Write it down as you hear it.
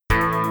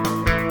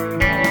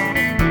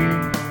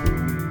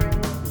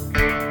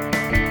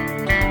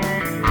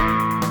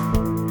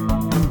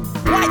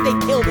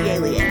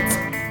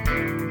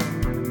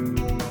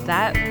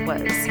That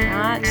was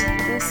not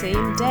the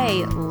same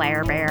day,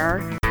 Lair Bear.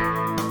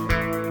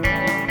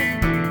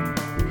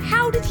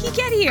 How did he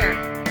get here?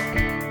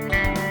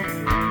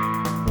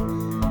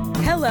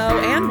 Hello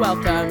and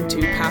welcome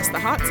to Pass the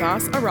Hot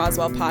Sauce, a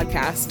Roswell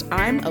podcast.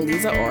 I'm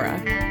Eliza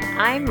Ora.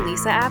 I'm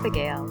Lisa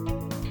Abigail.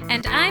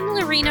 And I'm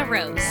Lorena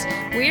Rose.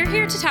 We're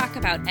here to talk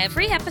about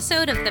every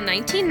episode of the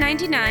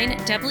 1999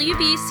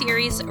 WB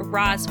series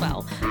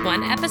Roswell,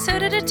 one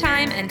episode at a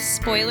time and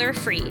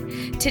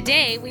spoiler-free.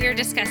 Today, we are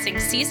discussing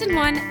Season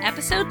 1,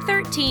 Episode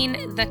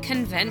 13, The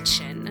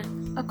Convention.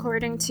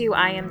 According to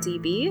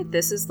IMDb,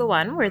 this is the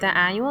one where the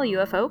annual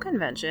UFO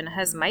convention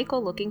has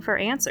Michael looking for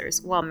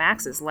answers, while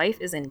Max's life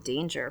is in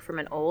danger from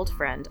an old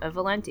friend of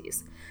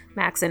Valenti's.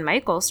 Max and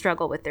Michael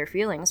struggle with their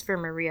feelings for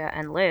Maria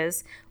and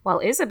Liz,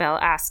 while Isabel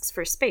asks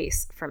for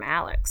space from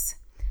Alex.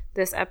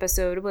 This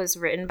episode was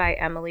written by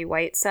Emily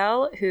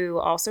Whitesell, who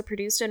also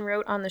produced and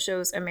wrote on the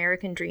shows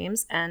American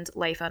Dreams and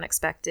Life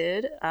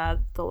Unexpected,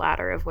 the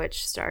latter of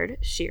which starred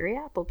Shiri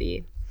Appleby.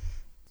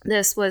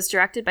 This was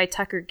directed by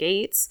Tucker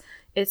Gates.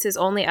 It's his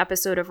only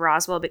episode of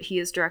Roswell, but he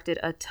has directed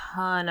a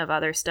ton of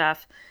other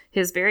stuff.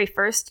 His very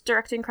first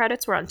directing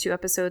credits were on 2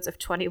 episodes of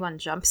 21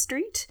 Jump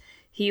Street.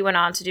 He went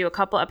on to do a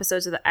couple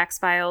episodes of The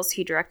X-Files.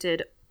 He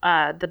directed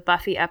the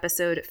Buffy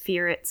episode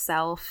Fear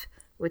Itself,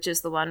 which is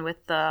the one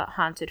with the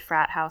haunted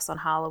frat house on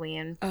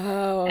Halloween.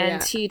 Oh,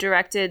 and he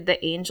directed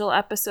the Angel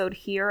episode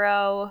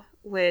Hero,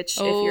 which,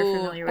 if you're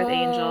familiar with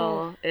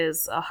Angel,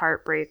 is a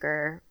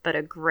heartbreaker, but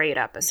a great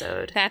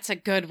episode. That's a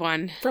good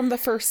one. From the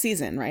first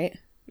season, right?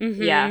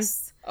 Mm-hmm.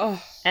 Yes.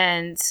 Oh.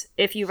 And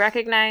if you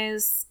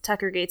recognize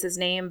Tucker Gates'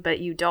 name, but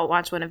you don't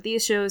watch one of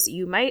these shows,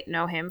 you might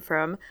know him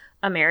from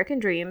American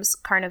Dreams,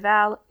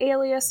 Carnival,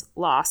 Alias,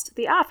 Lost,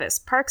 The Office,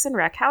 Parks and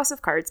Rec, House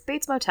of Cards,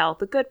 Bates Motel,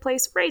 The Good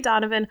Place, Ray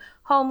Donovan,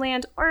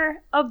 Homeland, or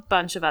a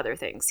bunch of other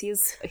things.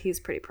 He's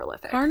pretty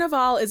prolific.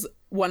 Carnival is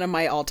one of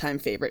my all-time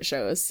favorite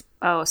shows.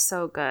 Oh,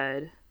 so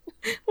good.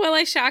 Will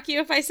I shock you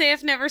if I say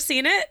I've never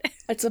seen it?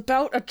 It's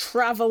about a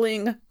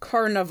traveling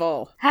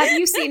carnival. Have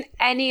you seen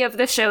any of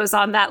the shows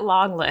on that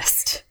long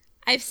list?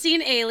 I've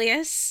seen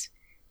Alias.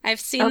 I've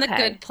seen The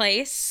Good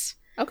Place.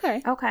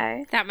 Okay.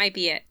 That might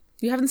be it.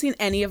 You haven't seen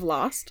any of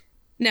Lost?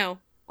 No.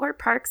 Or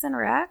Parks and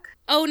Rec?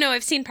 Oh, no,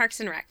 I've seen Parks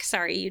and Rec.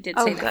 Sorry, you did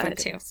say that one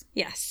too.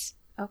 Yes.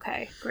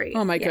 Okay, great.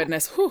 Oh my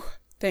goodness. Whew.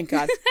 Thank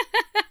God.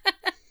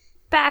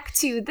 Back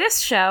to this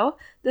show.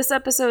 This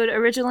episode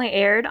originally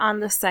aired on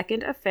the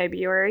 2nd of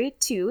February,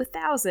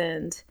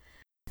 2000.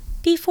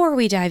 Before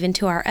we dive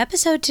into our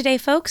episode today,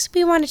 folks,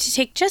 we wanted to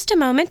take just a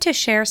moment to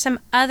share some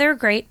other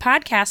great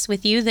podcasts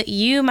with you that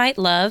you might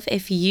love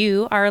if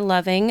you are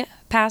loving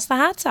Pass the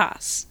Hot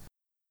Sauce.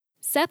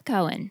 Seth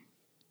Cohen,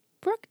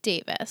 Brooke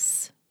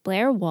Davis,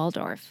 Blair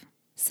Waldorf.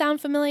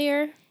 Sound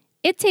familiar?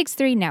 It Takes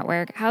 3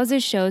 Network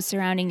houses shows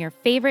surrounding your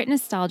favorite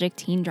nostalgic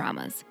teen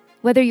dramas.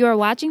 Whether you are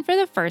watching for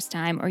the first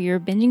time or you're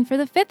binging for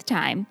the 5th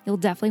time, you'll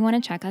definitely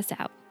want to check us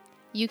out.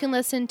 You can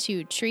listen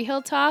to Tree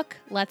Hill Talk,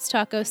 Let's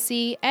Talk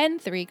OC, and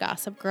 3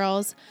 Gossip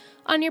Girls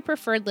on your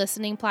preferred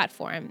listening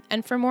platform.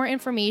 And for more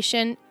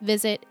information,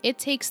 visit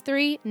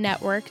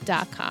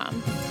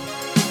ittakes3network.com.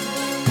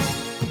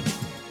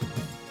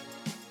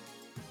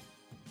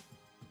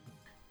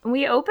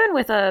 We open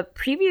with a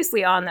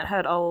previously on that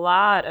had a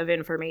lot of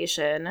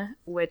information,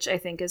 which I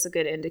think is a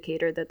good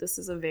indicator that this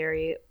is a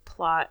very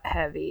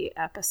plot-heavy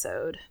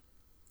episode.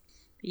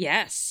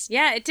 Yes.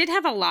 Yeah, it did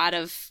have a lot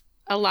of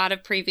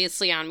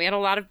previously on. We had a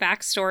lot of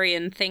backstory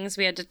and things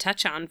we had to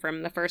touch on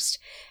from the first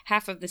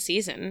half of the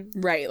season.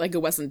 Right, like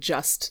it wasn't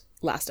just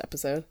last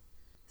episode.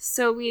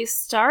 So we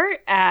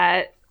start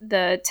at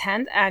the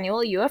 10th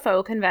annual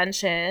UFO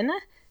convention,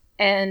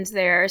 and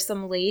there are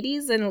some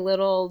ladies in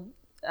little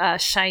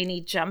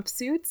shiny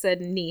jumpsuits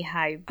and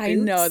knee-high boots. I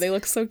know, they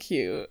look so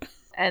cute.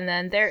 And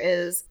then there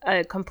is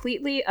a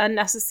completely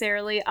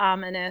unnecessarily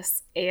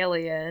ominous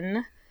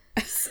alien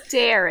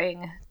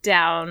staring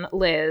down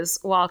Liz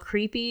while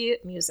creepy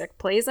music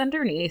plays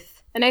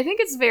underneath. And I think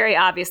it's very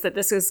obvious that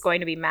this is going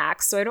to be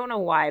Max, so I don't know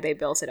why they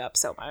built it up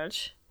so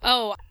much.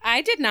 Oh,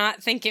 I did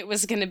not think it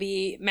was going to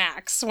be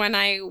Max when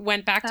I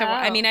went back to...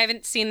 I mean, I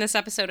haven't seen this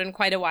episode in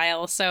quite a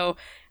while, so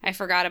I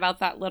forgot about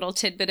that little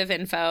tidbit of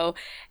info.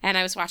 And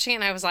I was watching it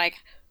and I was like,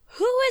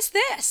 who is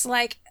this?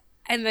 Like,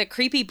 and the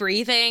creepy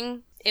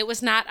breathing, it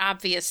was not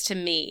obvious to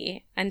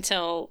me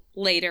until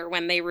later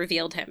when they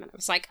revealed him. And I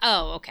was like,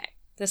 oh, okay,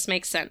 this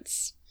makes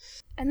sense.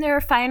 And there are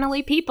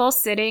finally people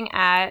sitting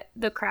at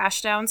the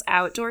Crashdown's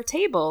outdoor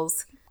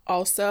tables.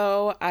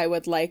 Also, I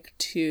would like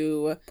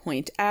to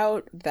point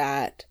out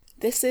that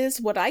this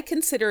is what I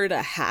considered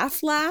a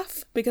half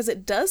laugh, because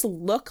it does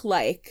look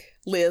like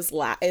Liz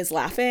is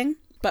laughing,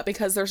 but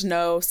because there's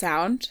no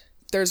sound,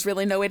 there's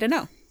really no way to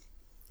know.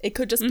 It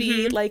could just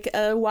be like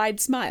a wide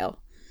smile.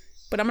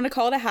 But I'm going to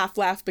call it a half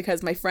laugh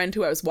because my friend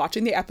who I was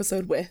watching the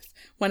episode with,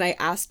 when I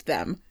asked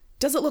them,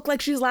 does it look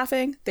like she's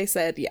laughing? They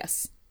said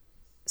yes.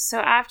 So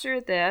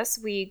after this,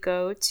 we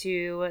go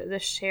to the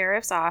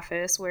sheriff's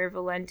office where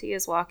Valenti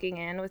is walking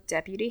in with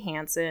Deputy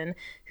Hansen,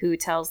 who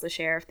tells the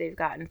sheriff they've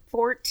gotten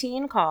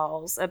 14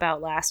 calls about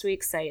last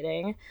week's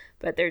sighting,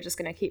 but they're just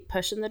going to keep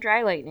pushing the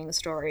dry lightning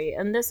story.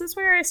 And this is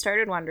where I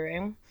started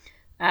wondering.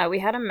 We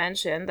had a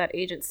mention that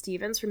Agent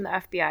Stevens from the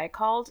FBI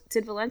called.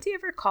 Did Valenti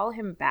ever call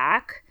him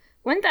back?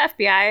 Wouldn't the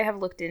FBI have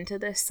looked into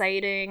this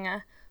sighting?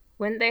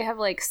 Wouldn't they have,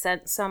 like,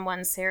 sent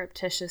someone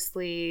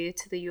surreptitiously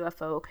to the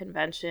UFO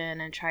convention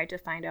and tried to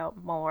find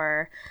out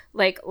more?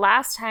 Like,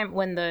 last time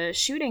when the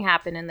shooting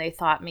happened and they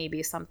thought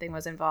maybe something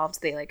was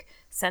involved, they, like,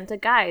 sent a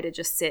guy to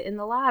just sit in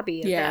the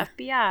lobby of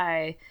the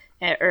FBI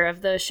or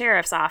of the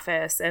sheriff's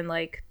office and,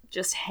 like,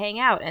 just hang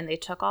out. And they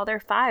took all their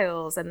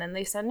files and then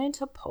they sent it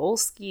to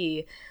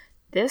Polsky.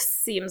 This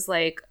seems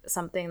like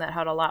something that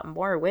had a lot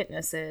more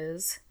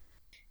witnesses.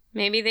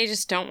 Maybe they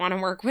just don't want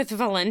to work with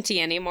Valenti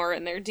anymore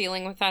and they're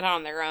dealing with that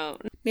on their own.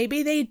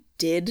 Maybe they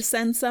did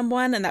send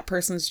someone and that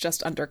person's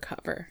just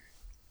undercover.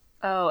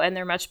 Oh, and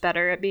they're much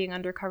better at being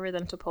undercover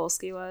than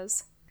Topolsky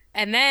was.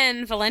 And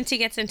then Valenti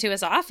gets into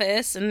his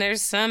office and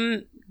there's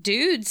some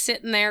dude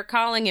sitting there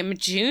calling him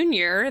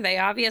Junior. They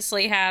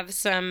obviously have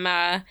some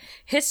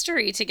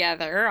history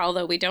together,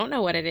 although we don't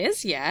know what it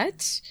is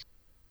yet.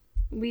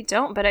 We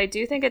don't, but I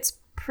do think it's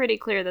pretty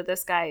clear that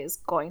this guy is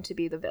going to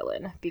be the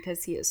villain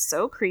because he is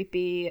so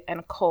creepy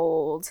and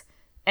cold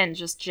and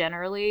just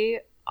generally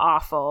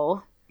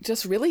awful.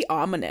 Just really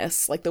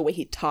ominous, like the way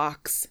he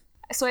talks.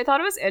 So I thought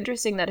it was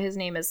interesting that his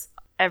name is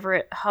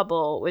Everett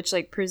Hubble, which,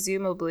 like,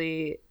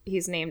 presumably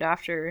he's named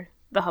after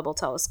the Hubble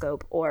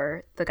telescope,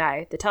 or the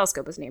guy the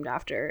telescope was named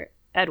after,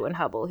 Edwin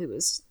Hubble, who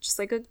was just,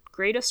 like, a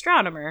great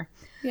astronomer.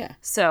 Yeah.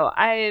 So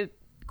I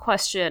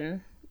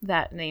question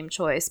that name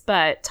choice,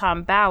 but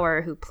Tom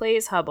Bauer, who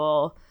plays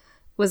Hubble,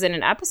 was in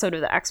an episode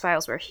of The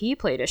X-Files where he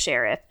played a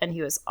sheriff, and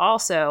he was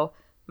also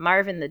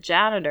Marvin the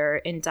janitor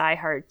in Die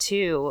Hard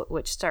 2,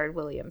 which starred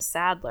William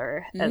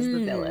Sadler as the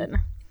villain.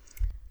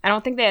 I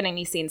don't think they had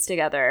any scenes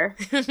together,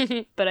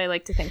 but I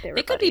like to think they were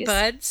They could buddies. be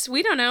buds.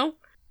 We don't know.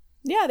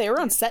 Yeah, they were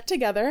on set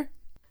together.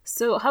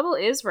 So Hubble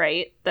is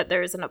right that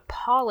there is an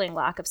appalling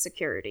lack of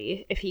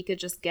security if he could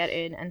just get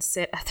in and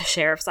sit at the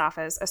sheriff's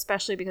office,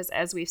 especially because,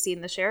 as we've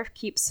seen, the sheriff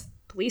keeps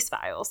police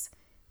files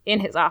in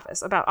his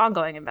office about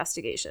ongoing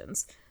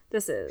investigations.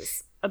 This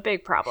is a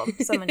big problem.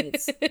 Someone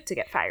needs to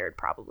get fired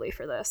probably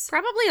for this.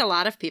 Probably a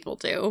lot of people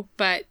do,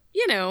 but,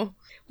 you know,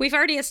 we've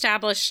already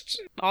established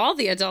all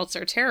the adults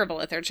are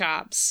terrible at their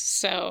jobs,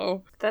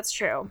 so... That's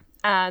true.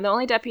 The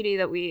only deputy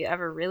that we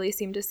ever really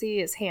seem to see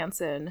is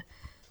Hansen,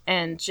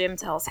 and Jim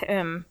tells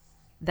him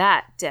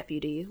that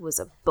deputy was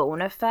a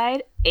bona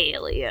fide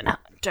alien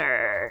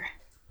hunter.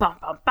 Bum,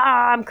 bum,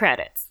 bum,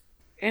 credits.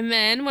 And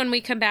then when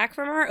we come back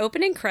from our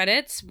opening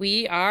credits,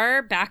 we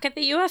are back at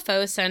the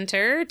UFO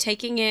Center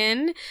taking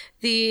in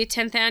the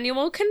 10th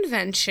annual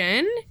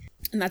convention.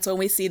 And that's when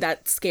we see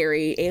that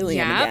scary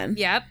alien again.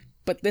 Yep.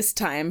 But this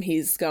time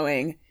he's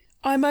going,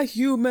 I'm a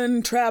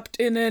human trapped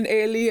in an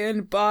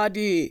alien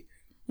body.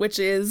 Which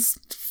is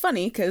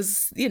funny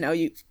because, you know,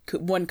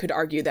 one could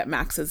argue that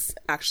Max is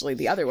actually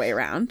the other way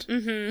around.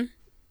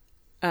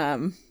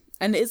 Mm-hmm.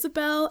 And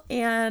Isabel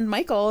and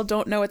Michael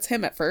don't know it's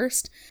him at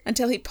first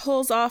until he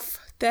pulls off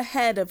the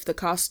head of the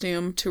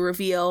costume to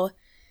reveal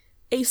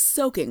a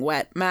soaking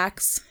wet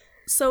Max,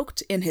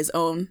 soaked in his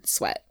own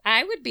sweat.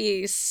 I would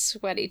be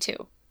sweaty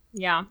too.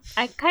 Yeah,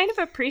 I kind of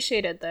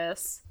appreciated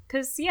this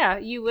because, yeah,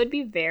 you would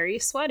be very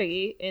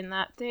sweaty in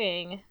that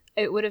thing.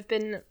 It would have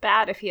been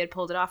bad if he had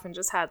pulled it off and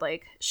just had,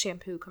 like,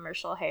 shampoo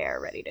commercial hair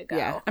ready to go.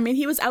 Yeah, I mean,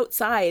 he was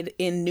outside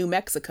in New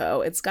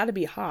Mexico. It's got to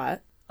be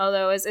hot.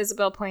 Although, as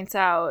Isabel points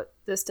out,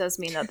 this does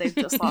mean that they've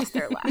just lost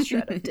their last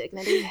shred of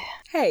dignity.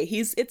 Hey,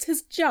 it's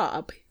his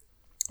job.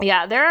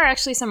 Yeah, there are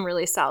actually some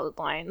really solid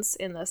lines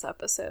in this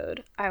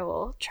episode. I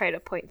will try to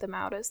point them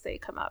out as they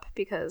come up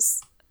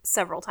because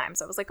several times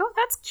I was like, oh,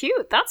 that's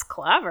cute. That's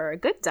clever.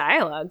 Good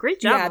dialogue.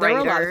 Great job, Yeah, there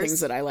writers. were a lot of things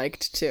that I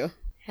liked, too.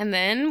 And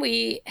then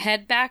we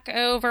head back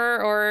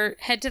over or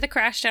head to the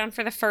Crashdown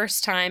for the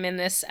first time in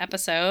this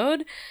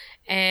episode.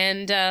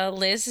 And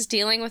Liz is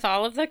dealing with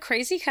all of the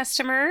crazy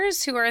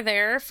customers who are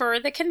there for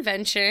the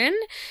convention,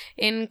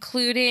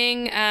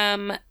 including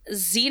Xena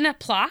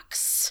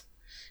Plox,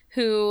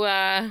 who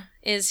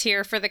is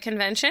here for the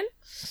convention.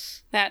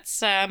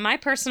 That's my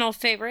personal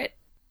favorite.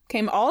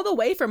 Came all the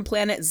way from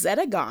planet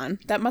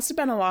Zedagon. That must have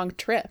been a long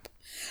trip.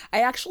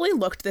 I actually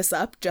looked this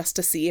up just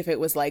to see if it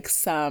was like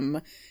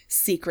some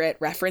secret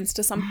reference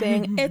to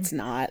something. It's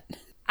not.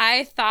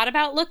 I thought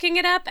about looking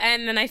it up,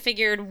 and then I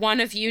figured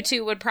one of you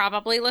two would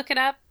probably look it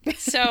up,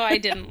 so I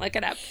didn't look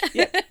it up.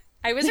 Yep.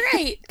 I was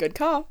right. Good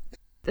call.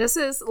 This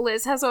is,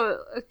 Liz has a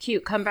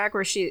cute comeback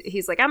where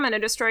he's like, I'm going to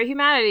destroy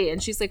humanity.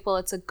 And she's like, well,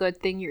 it's a good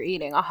thing you're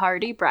eating a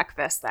hearty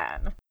breakfast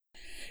then.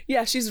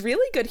 Yeah, she's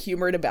really good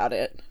humored about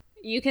it.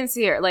 You can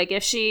see her. Like,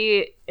 if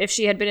she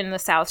had been in the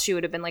South, she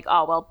would have been like,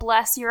 oh, well,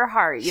 bless your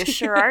heart. You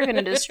sure are going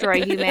to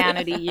destroy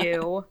humanity,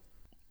 you.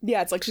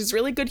 Yeah, it's like she's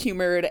really good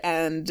humored,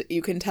 and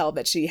you can tell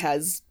that she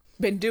has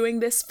been doing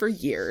this for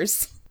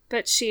years.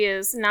 But she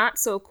is not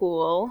so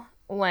cool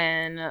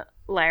when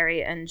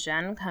Larry and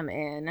Jen come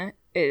in,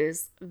 it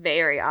is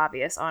very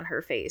obvious on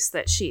her face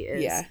that she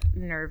is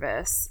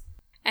nervous.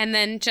 And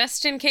then,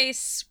 just in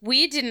case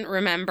we didn't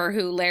remember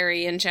who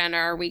Larry and Jen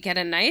are, we get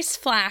a nice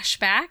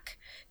flashback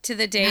to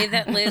the day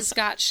that Liz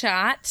got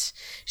shot.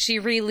 She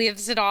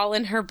relives it all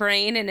in her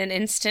brain in an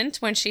instant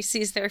when she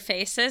sees their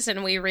faces,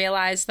 and we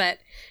realize that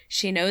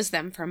she knows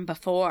them from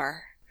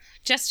before.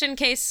 Just in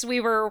case we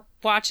were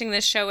watching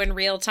this show in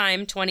real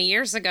time 20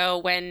 years ago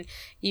when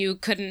you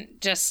couldn't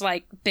just,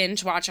 like,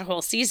 binge watch a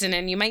whole season,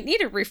 and you might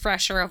need a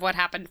refresher of what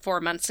happened 4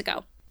 months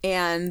ago.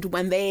 And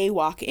when they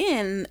walk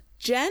in,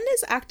 Jen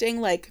is acting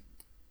like,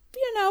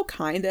 you know,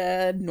 kind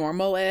of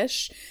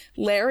normal-ish.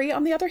 Larry,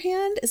 on the other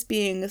hand, is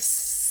being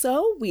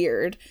so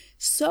weird,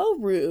 so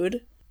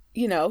rude.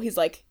 You know, he's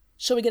like,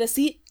 shall we get a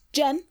seat,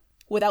 Jen?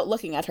 Without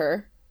looking at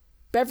her.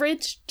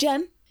 Beverage,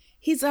 Jen?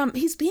 He's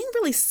being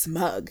really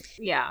smug.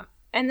 Yeah.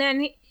 And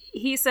then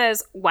he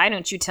says, why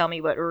don't you tell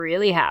me what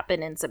really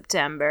happened in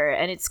September?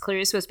 And it's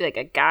clearly supposed to be like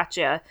a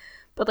gotcha.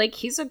 But, like,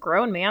 he's a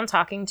grown man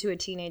talking to a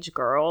teenage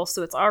girl,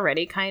 so it's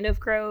already kind of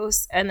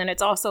gross. And then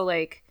it's also,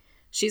 like,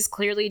 she's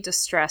clearly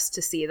distressed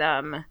to see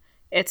them.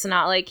 It's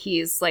not like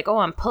he's like, oh,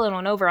 I'm pulling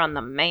one over on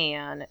the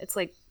man. It's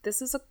like,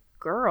 this is a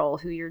girl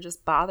who you're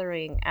just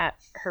bothering at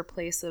her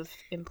place of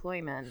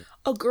employment.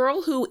 A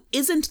girl who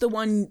isn't the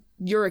one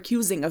you're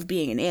accusing of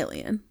being an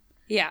alien.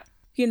 Yeah.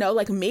 You know,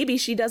 like, maybe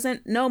she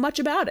doesn't know much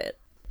about it.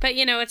 But,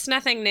 you know, it's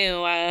nothing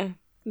new,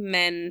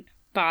 men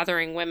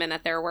bothering women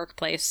at their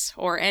workplace,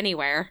 or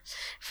anywhere,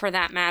 for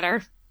that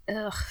matter.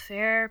 Ugh,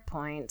 fair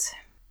point.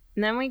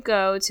 And then we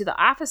go to the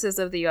offices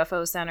of the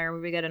UFO Center, where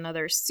we get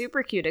another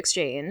super cute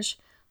exchange,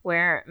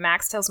 where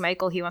Max tells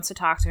Michael he wants to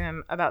talk to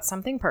him about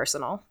something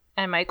personal.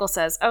 And Michael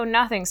says, oh,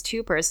 nothing's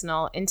too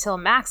personal, until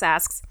Max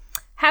asks,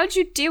 how'd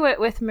you do it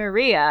with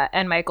Maria?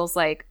 And Michael's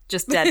like,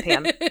 just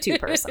deadpan, too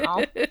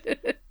personal.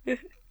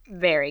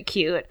 Very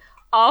cute.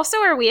 Also,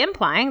 are we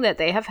implying that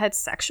they have had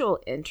sexual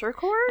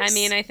intercourse? I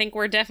mean, I think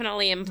we're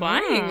definitely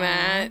implying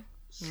that.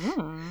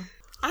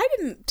 I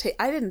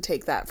didn't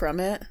take that from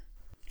it.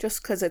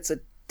 Just because it's a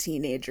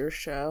teenager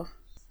show.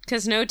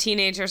 Because no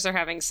teenagers are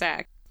having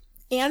sex.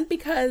 And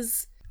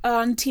because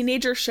on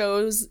teenager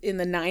shows in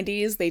the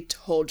 90s, they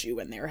told you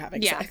when they were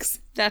having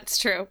sex. That's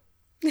true.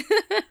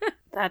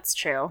 That's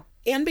true.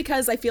 And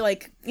because I feel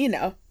like, you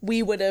know,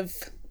 we would have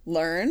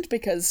learned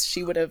because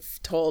she would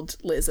have told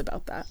Liz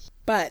about that.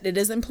 But it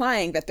is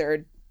implying that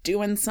they're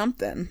doing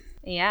something.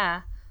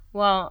 Yeah.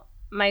 Well,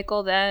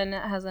 Michael then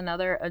has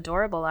another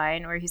adorable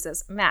line where he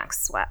says,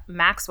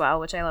 Maxwell,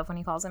 which I love when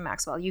he calls him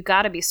Maxwell, you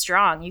gotta be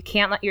strong. You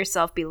can't let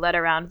yourself be led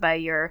around by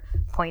your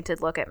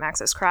pointed look at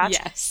Max's crotch.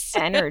 Yes.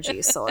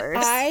 Energy source.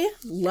 I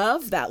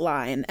love that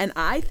line. And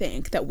I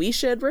think that we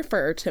should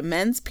refer to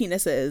men's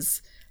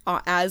penises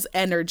as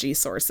energy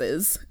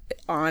sources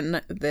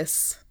on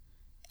this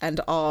and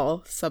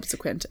all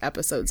subsequent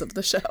episodes of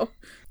the show.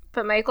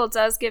 But Michael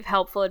does give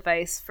helpful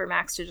advice for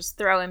Max to just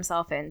throw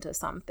himself into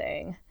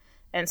something.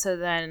 And so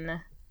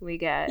then we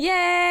get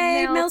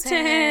Yay,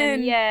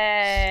 Milton!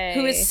 Yay!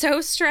 Who is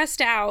so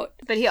stressed out.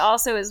 But he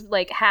also is,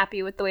 like,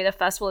 happy with the way the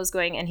festival is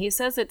going. And he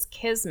says it's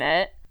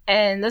kismet.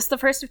 And this is the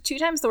first of 2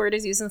 times the word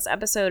is used in this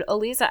episode.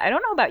 Elisa, I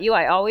don't know about you.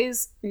 I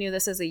always knew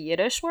this as a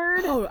Yiddish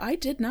word. Oh, I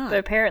did not. But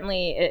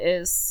apparently it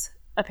is.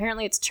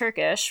 Apparently it's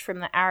Turkish from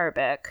the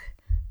Arabic.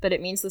 But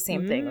it means the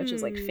same thing, which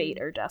is like fate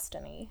or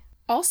destiny.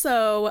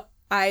 Also,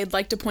 I'd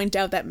like to point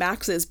out that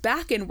Max is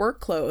back in work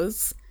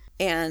clothes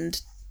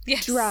and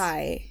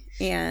dry.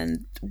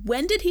 And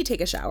when did he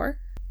take a shower?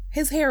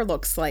 His hair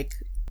looks like...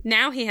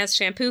 Now he has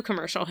shampoo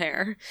commercial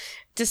hair,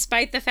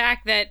 despite the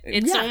fact that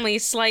it's only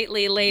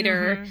slightly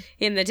later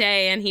in the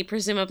day and he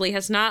presumably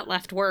has not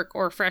left work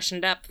or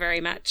freshened up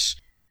very much.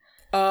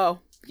 Oh,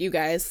 you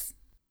guys.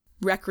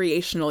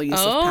 Recreational use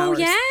of powers.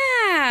 Oh,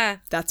 yeah.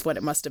 That's what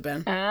it must have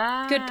been.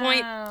 Good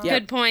point. Yep.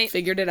 Good point.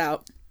 Figured it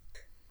out.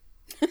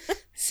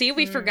 See,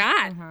 we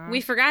forgot. We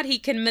forgot he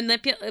can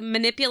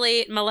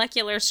manipulate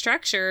molecular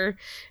structure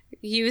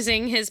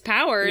using his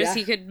powers. Yeah.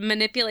 He could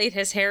manipulate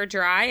his hair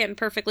dry and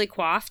perfectly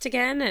coaffed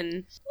again.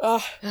 And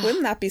oh,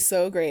 wouldn't that be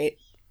so great?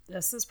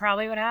 This is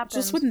probably what happened.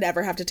 Just would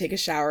never have to take a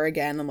shower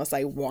again unless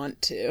I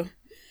want to.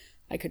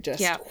 I could just...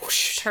 Yeah,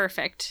 whoosh.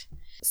 perfect.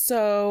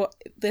 So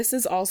this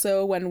is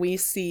also when we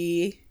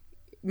see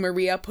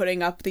Maria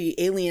putting up the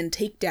alien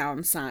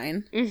takedown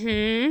sign.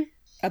 Mm-hmm.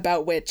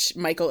 About which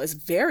Michael is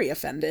very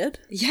offended.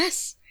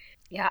 Yes.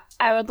 Yeah,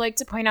 I would like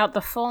to point out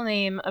the full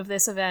name of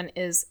this event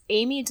is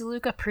Amy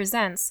DeLuca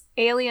Presents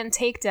Alien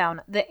Takedown,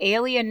 The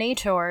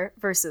Alienator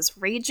versus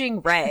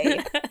Raging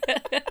Ray.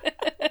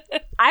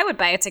 I would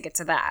buy a ticket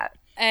to that.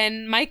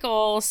 And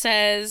Michael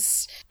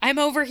says, I'm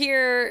over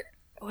here...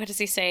 What does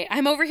he say?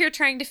 I'm over here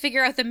trying to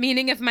figure out the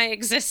meaning of my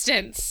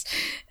existence.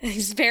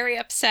 He's very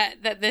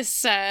upset that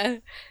this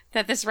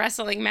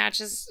wrestling match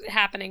is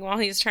happening while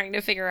he's trying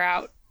to figure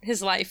out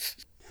his life.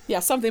 Yeah,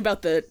 something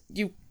about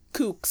you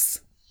kooks.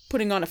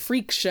 Putting on a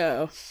freak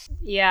show.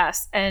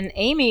 Yes, and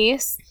Amy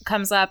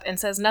comes up and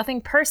says nothing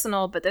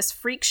personal, but this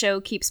freak show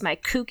keeps my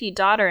kooky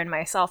daughter and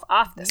myself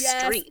off the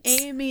streets.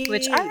 Amy.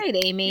 Which, all right,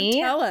 Amy.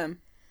 You tell him.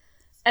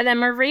 And then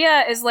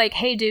Maria is like,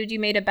 hey, dude, you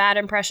made a bad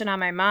impression on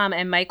my mom.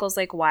 And Michael's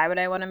like, why would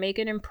I want to make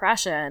an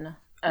impression?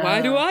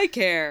 Why do I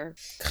care?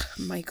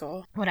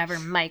 Michael. Whatever,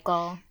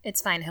 Michael.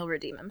 It's fine. He'll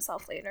redeem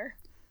himself later.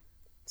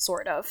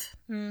 Sort of.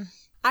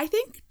 I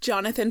think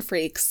Jonathan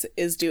Frakes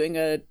is doing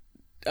a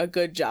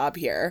good job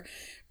here,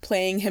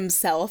 playing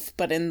himself,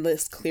 but in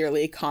this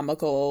clearly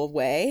comical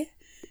way.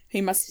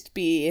 He must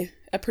be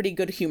a pretty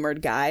good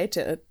humored guy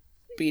to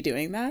be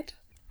doing that.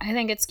 I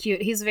think it's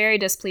cute. He's very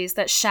displeased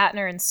that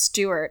Shatner and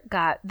Stewart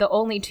got the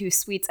only 2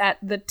 suites at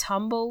the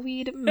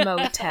Tumbleweed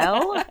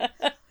Motel.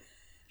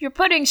 You're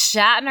putting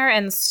Shatner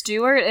and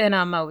Stewart in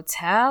a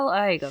motel?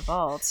 Ay,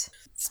 gewalt.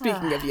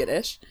 Speaking of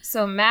Yiddish.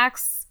 So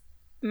Max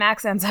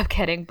ends up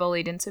getting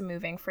bullied into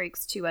moving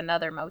Frakes to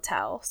another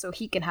motel so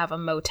he can have a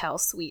motel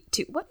suite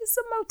too. What is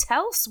a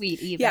motel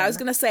suite even? Yeah, I was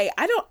going to say,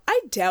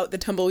 I doubt the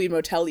Tumbleweed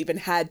Motel even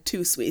had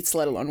 2 suites,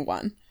 let alone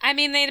 1. I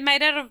mean, they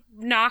might have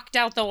knocked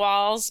out the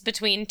walls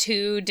between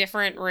 2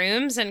 different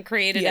rooms and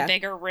created a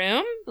bigger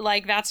room.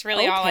 Like, that's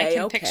really all I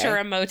can picture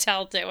a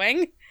motel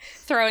doing.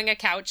 Throwing a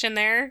couch in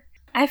there.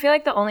 I feel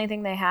like the only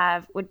thing they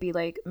have would be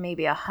like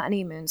maybe a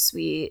honeymoon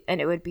suite,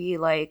 and it would be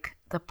like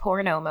the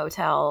porno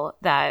motel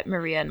that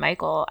Maria and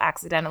Michael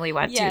accidentally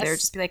went to. There would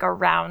just be like a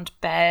round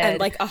bed. And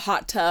like a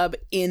hot tub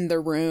in the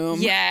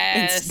room.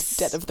 Yes.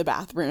 Instead of the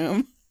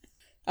bathroom.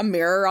 A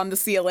mirror on the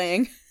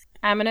ceiling.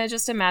 I'm going to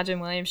just imagine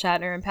William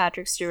Shatner and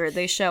Patrick Stewart.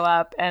 They show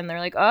up and they're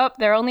like, oh,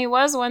 there only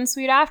was 1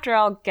 suite after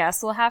all.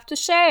 Guess we'll have to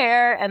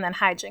share. And then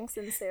hijinks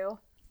ensue.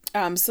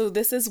 So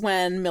this is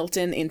when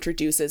Milton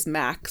introduces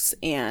Max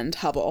and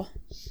Hubble.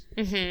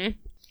 Mm-hmm.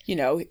 You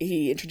know,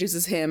 he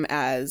introduces him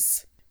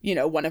as, you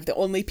know, one of the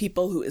only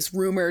people who is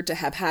rumored to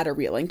have had a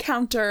real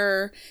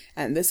encounter.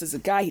 And this is a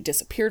guy, he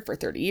disappeared for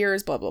 30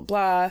 years, blah, blah,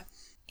 blah.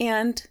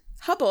 And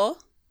Hubble,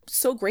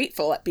 so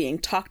grateful at being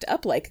talked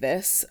up like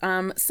this,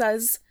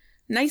 says,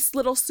 nice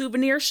little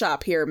souvenir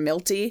shop here,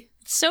 Milty.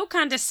 So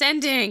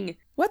condescending.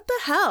 What the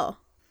hell?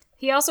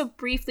 He also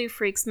briefly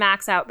freaks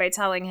Max out by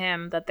telling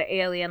him that the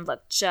alien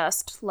looked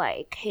just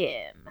like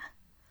him.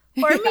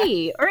 Or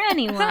me, or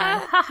anyone.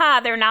 Haha,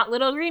 they're not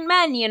little green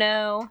men, you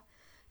know.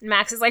 And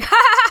Max is like, ha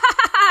ha ha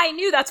ha ha, I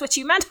knew that's what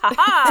you meant, ha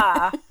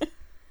ha.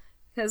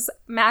 Because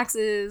Max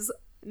is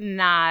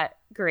not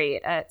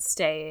great at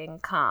staying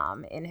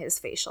calm in his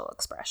facial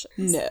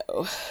expressions.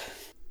 No,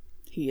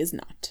 he is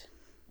not.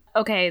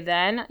 Okay,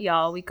 then,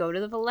 y'all, we go to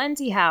the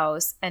Valenti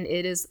house, and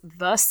it is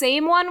the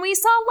same one we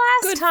saw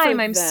last time.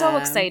 I'm so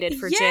excited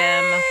for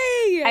Jim.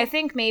 I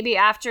think maybe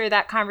after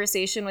that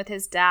conversation with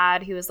his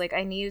dad, he was like,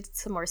 I need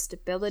some more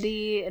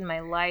stability in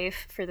my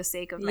life for the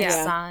sake of my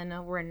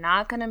son. We're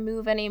not going to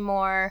move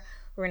anymore.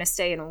 We're going to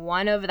stay in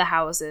one of the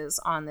houses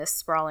on this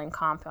sprawling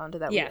compound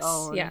that we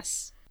own.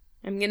 Yes.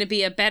 I'm going to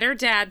be a better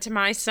dad to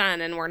my son,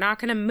 and we're not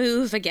going to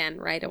move again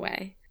right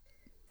away.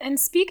 And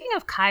speaking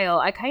of Kyle,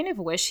 I kind of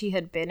wish he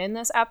had been in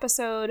this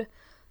episode.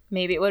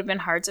 Maybe it would have been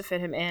hard to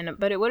fit him in,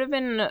 but it would have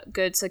been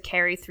good to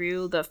carry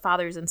through the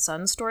fathers and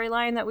sons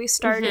storyline that we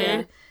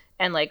started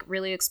and like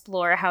really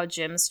explore how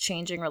Jim's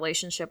changing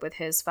relationship with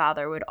his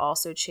father would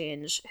also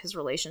change his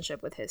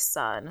relationship with his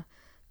son.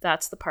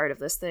 That's the part of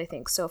this that I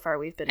think so far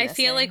we've been missing. I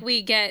feel like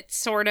we get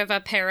sort of a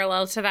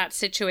parallel to that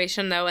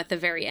situation, though, at the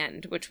very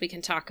end, which we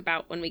can talk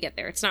about when we get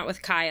there. It's not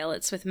with Kyle,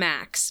 it's with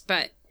Max,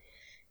 but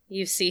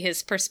you see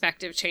his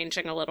perspective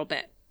changing a little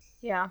bit.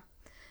 Yeah.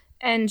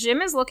 And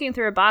Jim is looking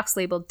through a box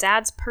labeled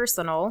Dad's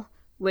Personal,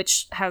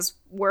 which has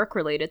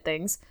work-related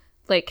things,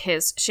 like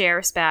his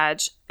sheriff's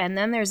badge. And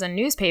then there's a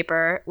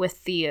newspaper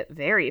with the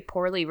very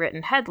poorly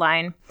written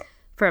headline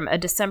from a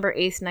December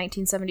 8th,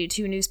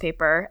 1972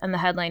 newspaper. And the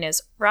headline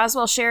is,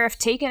 Roswell Sheriff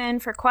taken in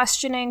for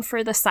questioning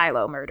for the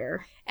Silo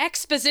murder.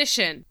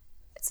 Exposition.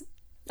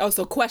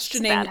 So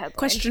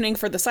questioning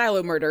for the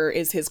Silo murder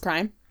is his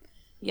crime?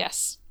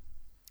 Yes.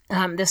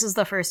 This is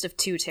the first of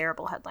 2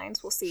 terrible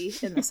headlines we'll see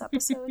in this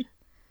episode.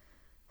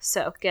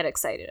 So get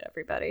excited,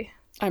 everybody.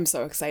 I'm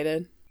so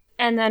excited.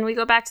 And then we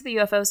go back to the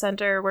UFO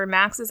Center where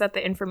Max is at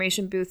the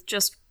information booth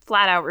just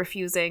flat out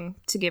refusing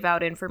to give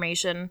out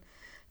information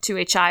to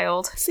a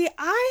child. See,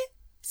 I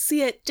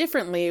see it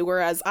differently,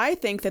 whereas I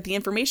think that the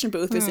information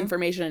booth is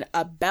information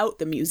about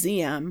the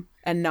museum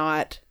and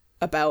not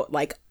about,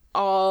 like,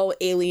 all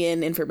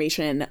alien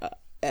information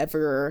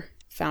ever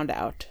found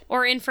out.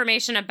 Or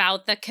information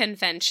about the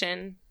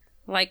convention.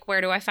 Like,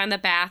 where do I find the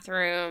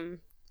bathroom?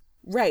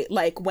 Right,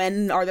 like,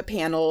 when are the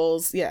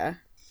panels? Yeah.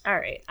 All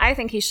right. I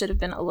think he should have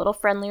been a little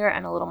friendlier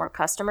and a little more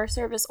customer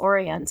service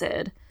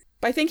oriented.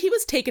 But I think he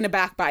was taken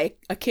aback by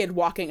a kid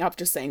walking up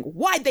just saying,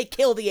 why'd they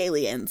kill the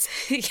aliens?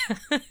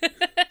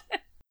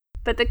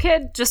 But the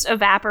kid just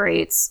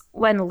evaporates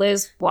when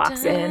Liz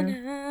walks in.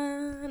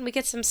 And we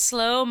get some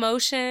slow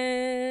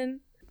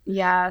motion.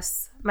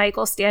 Yes.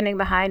 Michael, standing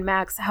behind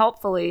Max,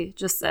 helpfully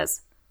just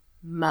says,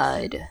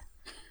 mud.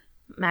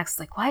 Max is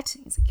like, what?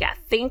 He's like, yeah,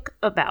 think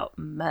about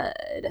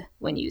mud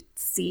when you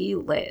see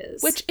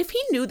Liz. Which, if he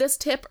knew this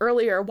tip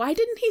earlier, why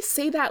didn't he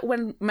say that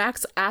when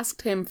Max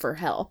asked him for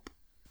help?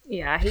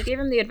 Yeah, he gave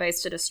him the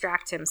advice to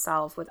distract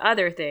himself with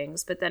other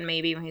things, but then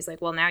maybe when he's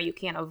like, well, now you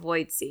can't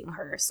avoid seeing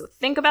her, so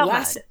think about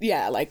mud.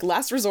 Yeah, like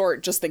last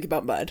resort, just think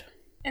about mud.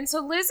 And so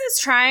Liz is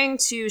trying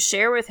to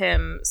share with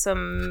him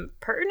some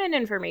pertinent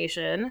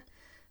information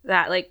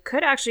that like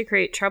could actually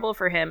create trouble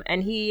for him,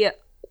 and he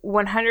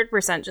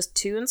 100% just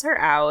tunes her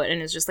out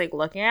and is just like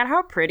looking at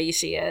how pretty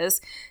she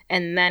is,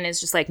 and then is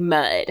just like,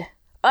 mud.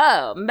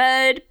 Oh,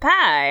 mud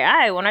pie.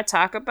 I want to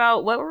talk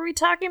about, what were we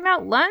talking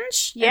about?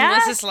 Lunch? Yeah.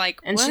 And Liz is like,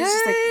 and what? she's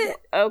just like,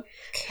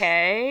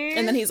 okay.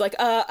 And then he's like,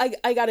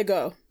 I gotta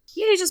go.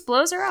 Yeah, he just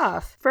blows her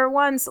off. For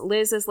once,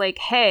 Liz is like,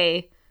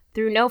 hey,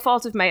 through no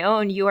fault of my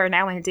own, you are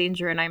now in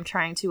danger and I'm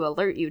trying to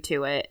alert you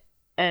to it.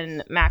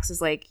 And Max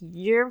is like,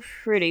 you're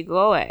pretty,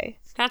 go away.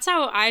 That's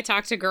how I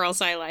talk to girls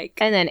I like.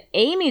 And then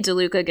Amy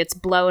DeLuca gets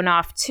blown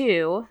off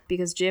too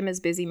because Jim is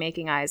busy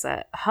making eyes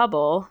at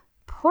Hubble.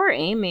 Poor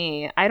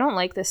Amy. I don't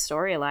like this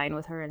storyline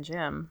with her and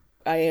Jim.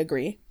 I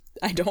agree.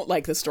 I don't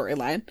like the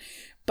storyline.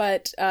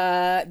 But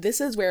this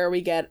is where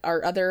we get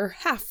our other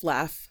half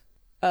laugh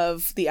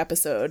of the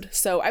episode.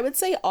 So I would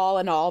say all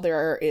in all,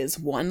 there is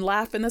one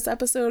laugh in this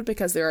episode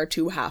because there are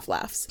two half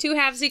laughs. Two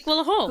halves equal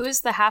a whole. Who's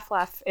the half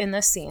laugh in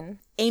this scene?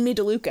 Amy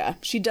DeLuca.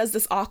 She does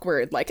this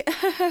awkward, like,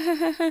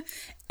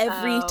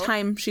 every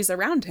time she's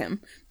around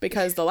him.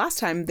 Because the last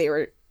time they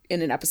were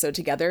in an episode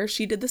together,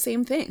 she did the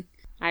same thing.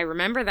 I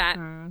remember that.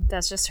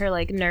 That's just her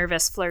like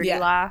nervous, flirty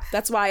laugh.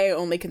 That's why I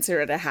only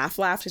consider it a half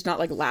laugh. She's not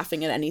like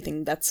laughing at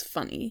anything that's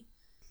funny.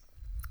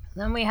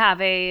 Then we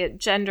have a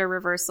gender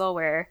reversal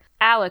where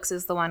Alex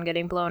is the one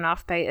getting blown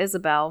off by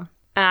Isabel.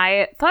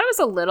 I thought it was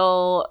a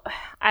little,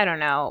 I don't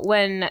know,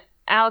 when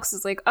Alex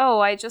is like, oh,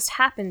 I just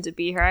happened to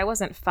be here. I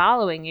wasn't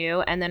following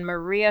you. And then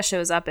Maria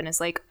shows up and is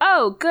like,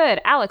 oh,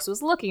 good. Alex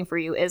was looking for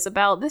you,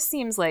 Isabel. This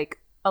seems like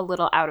a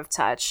little out of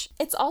touch.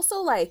 It's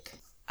also like,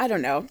 I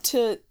don't know,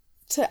 to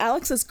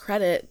Alex's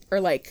credit, or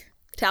like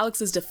to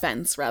Alex's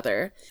defense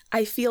rather,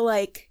 I feel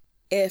like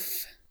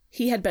if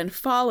he had been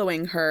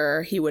following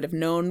her, he would have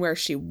known where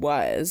she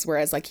was.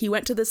 Whereas like he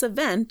went to this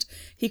event,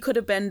 he could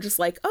have been just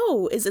like,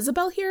 oh, is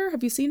Isabel here?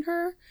 Have you seen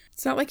her?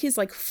 It's not like he's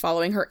like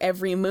following her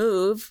every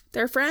move.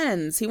 They're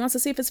friends. He wants to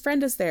see if his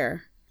friend is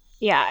there.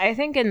 Yeah, I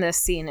think in this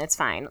scene it's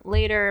fine.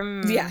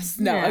 Later, yes,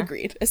 no,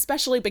 agreed.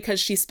 Especially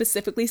because she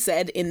specifically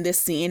said in this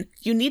scene,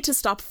 you need to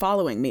stop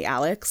following me,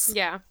 Alex.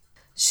 Yeah.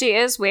 She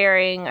is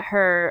wearing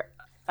her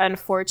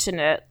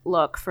unfortunate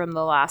look from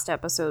the last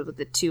episode with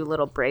the two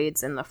little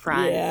braids in the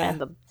front and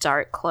the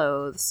dark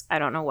clothes. I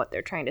don't know what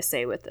they're trying to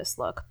say with this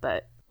look,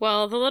 but...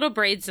 Well, the little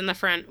braids in the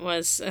front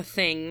was a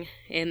thing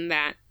in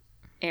that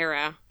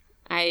era.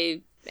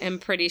 I am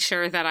pretty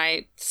sure that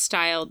I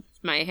styled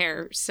my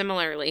hair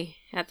similarly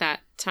at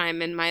that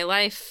time in my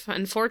life,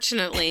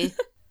 unfortunately.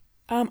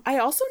 I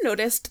also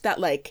noticed that,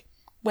 like,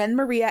 when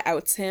Maria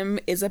outs him,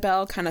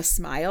 Isabel kind of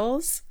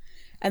smiles.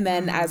 And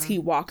then as he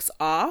walks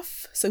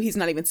off, so he's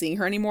not even seeing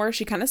her anymore,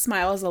 she kind of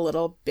smiles a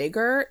little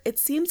bigger. It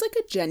seems like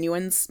a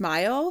genuine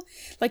smile.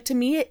 Like, to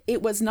me,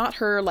 it was not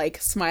her,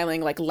 like, smiling,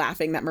 like,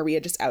 laughing that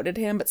Maria just outed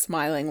him, but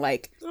smiling,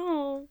 like,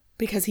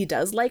 because he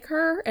does like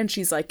her, and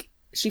she's, like,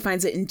 she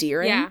finds it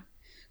endearing. Yeah.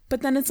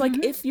 But then it's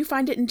like, if you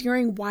find it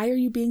endearing, why are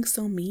you being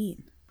so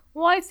mean?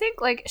 Well, I think,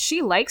 like,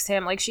 she likes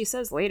him. Like she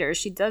says later,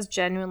 she does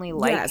genuinely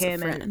like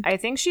him. And I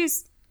think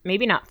she's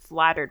maybe not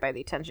flattered by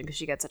the attention because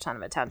she gets a ton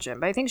of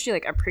attention, but I think she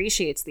like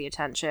appreciates the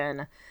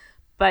attention.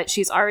 But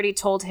she's already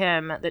told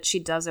him that she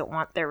doesn't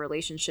want their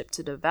relationship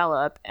to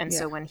develop. And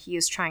so when he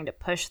is trying to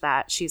push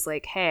that, she's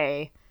like,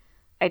 hey,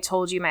 I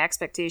told you my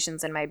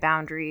expectations and my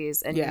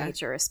boundaries and you need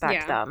to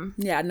respect them.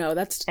 Yeah, no,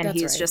 that's And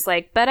he's right. just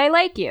like, but I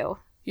like you.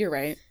 You're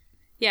right.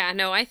 Yeah,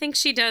 no, I think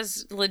she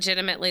does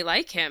legitimately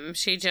like him.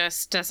 She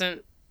just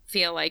doesn't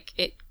feel like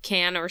it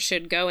can or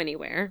should go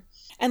anywhere.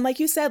 And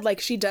like you said, like,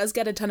 she does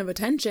get a ton of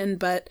attention,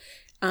 but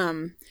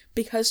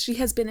because she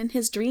has been in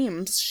his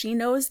dreams, she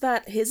knows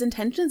that his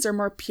intentions are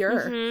more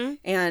pure.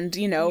 And,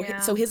 you know,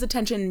 so his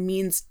attention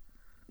means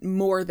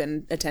more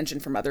than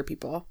attention from other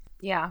people.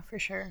 Yeah, for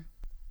sure.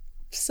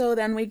 So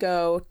then we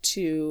go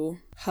to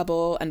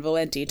Hubble and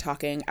Valenti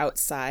talking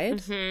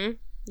outside.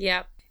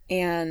 Yep.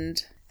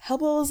 And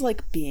Hubble's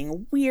like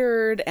being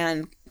weird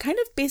and kind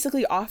of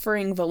basically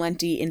offering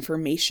Valenti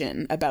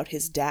information about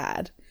his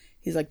dad.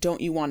 He's like, don't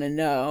you want to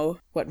know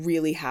what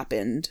really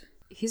happened?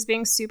 He's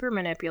being super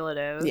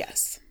manipulative.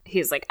 Yes.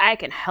 He's like, I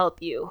can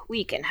help you.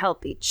 We can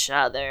help each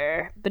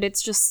other. But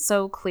it's just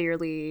so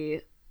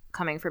clearly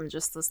coming from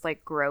just this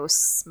like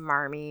gross,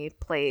 marmy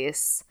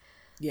place.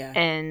 Yeah.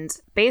 And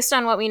based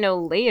on what we know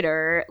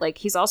later, like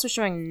he's also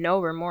showing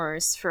no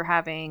remorse for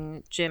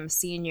having Jim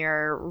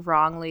Sr.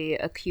 wrongly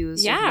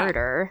accused of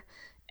murder.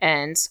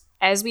 And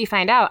as we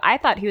find out, I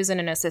thought he was in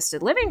an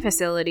assisted living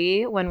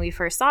facility when we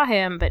first saw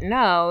him, but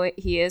no,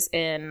 he is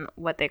in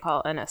what they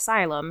call an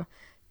asylum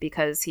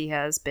because he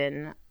has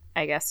been,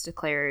 I guess,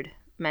 declared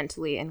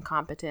mentally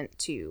incompetent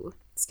to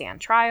stand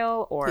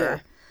trial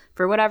or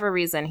for whatever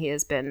reason, he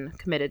has been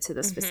committed to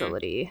this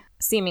facility,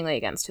 seemingly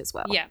against his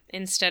will. Yeah,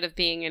 instead of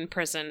being in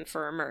prison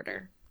for a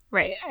murder.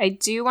 Right. I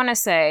do want to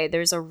say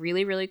there's a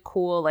really, really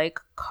cool, like,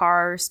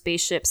 car,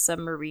 spaceship,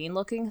 submarine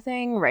looking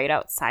thing right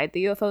outside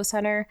the UFO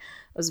Center.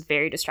 I was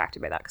very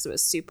distracted by that because it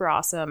was super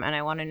awesome. And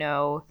I want to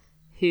know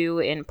who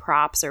in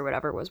props or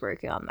whatever was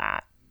working on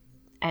that.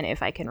 And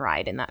if I can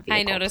ride in that vehicle.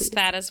 I noticed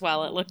that as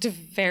well. It looked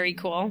very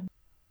cool.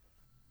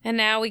 And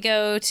now we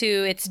go to,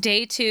 it's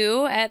day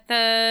 2 at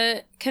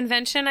the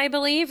convention, I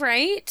believe,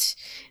 right?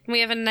 And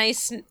we have a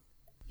nice...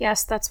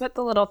 Yes, that's what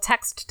the little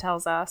text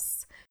tells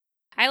us.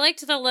 I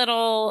liked the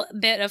little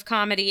bit of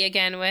comedy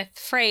again with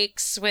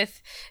Frakes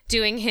with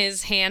doing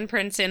his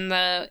handprints in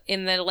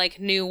the like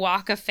new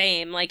Walk of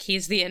Fame, like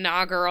he's the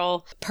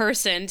inaugural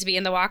person to be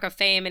in the Walk of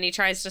Fame, and he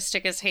tries to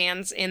stick his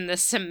hands in the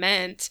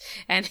cement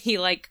and he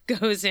like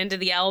goes into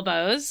the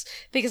elbows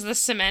because the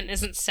cement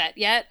isn't set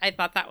yet. I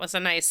thought that was a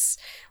nice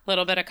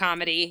little bit of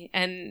comedy,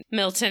 and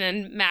Milton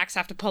and Max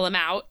have to pull him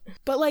out.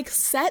 But like,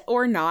 set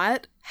or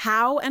not,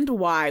 how and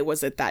why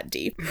was it that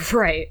deep?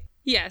 Right.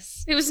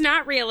 Yes, it was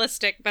not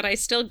realistic, but I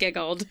still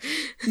giggled.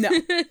 No,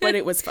 but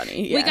it was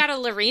funny. Yeah. We got a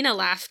Lorena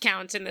laugh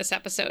count in this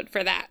episode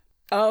for that.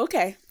 Oh,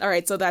 okay. All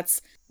right, so that's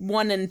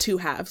 1 and 2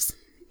 halves.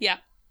 Yeah.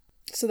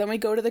 So then we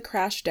go to the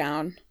crash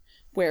down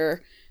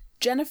where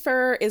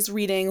Jennifer is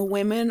reading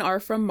Women Are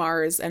From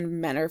Mars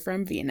and Men Are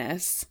From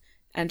Venus,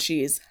 and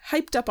she's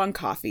hyped up on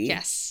coffee.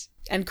 Yes.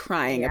 And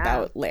crying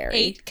about Larry.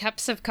 8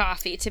 cups of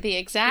coffee, to be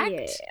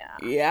exact.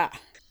 Yeah.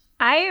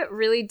 I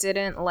really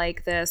didn't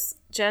like this.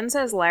 Jen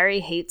says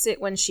Larry hates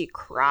it when she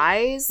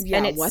cries. Yeah,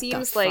 and it what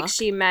seems the like fuck?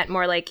 she meant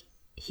more like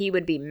he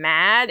would be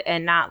mad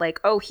and not like,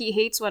 oh, he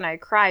hates when I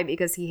cry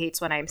because he hates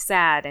when I'm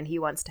sad and he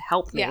wants to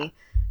help me. Yeah.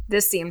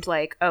 This seemed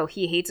like, oh,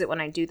 he hates it when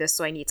I do this,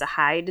 so I need to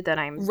hide that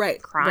I'm crying.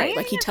 Right,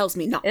 like he tells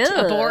me not Ew.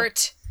 to.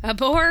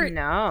 Abort.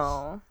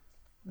 No.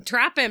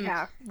 Drop him.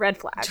 Yeah, red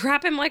flag.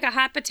 Drop him like a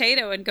hot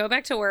potato and go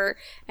back to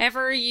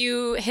wherever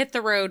you hit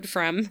the road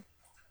from.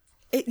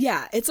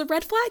 It's a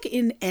red flag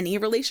in any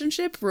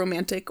relationship,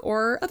 romantic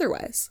or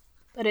otherwise.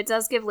 But it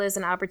does give Liz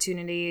an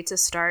opportunity to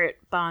start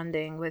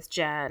bonding with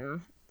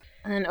Jen.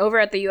 And over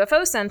at the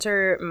UFO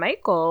Center,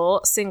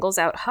 Michael singles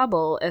out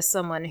Hubble as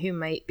someone who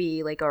might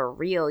be like a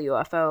real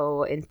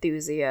UFO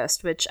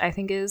enthusiast, which I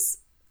think is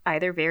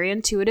either very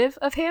intuitive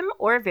of him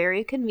or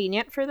very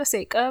convenient for the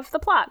sake of the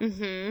plot.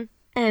 Mm-hmm.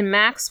 And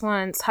Max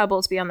wants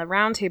Hubble to be on the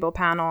roundtable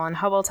panel, and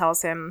Hubble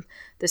tells him,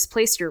 this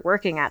place you're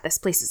working at, this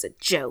place is a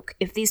joke.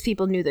 If these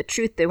people knew the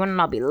truth, they wouldn't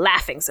all be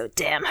laughing so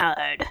damn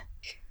hard.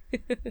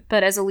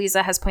 But as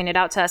Eliza has pointed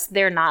out to us,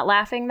 they're not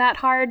laughing that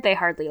hard. They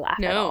hardly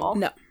laugh at all.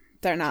 No,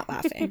 they're not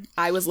laughing.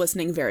 I was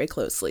listening very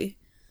closely.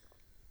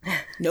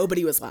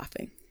 Nobody was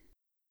laughing.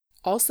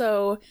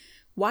 Also,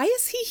 why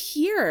is he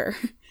here?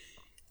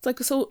 It's like,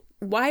 so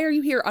why are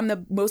you here on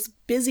the most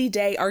busy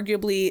day,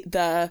 arguably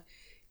the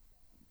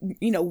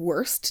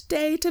worst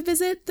day to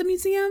visit the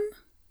museum?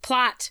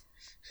 Plot.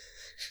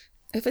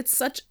 If it's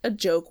such a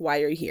joke,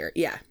 why are you here?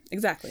 Yeah,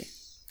 exactly.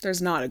 There's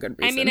not a good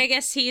reason. I mean, I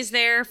guess he's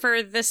there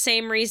for the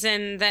same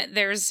reason that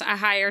there's a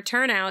higher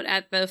turnout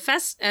at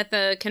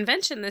the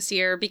convention this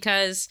year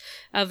because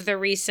of the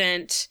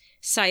recent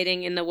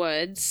sighting in the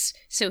woods.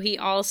 So he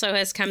also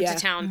has come to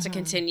town to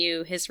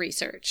continue his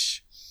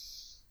research.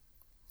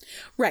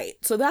 Right.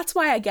 So that's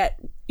why I get,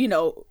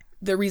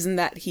 the reason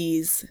that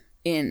he's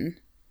in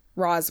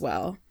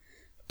Roswell.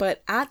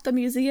 But at the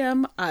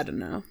museum, I don't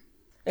know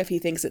if he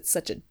thinks it's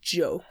such a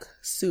joke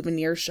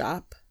souvenir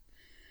shop.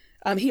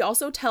 He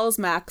also tells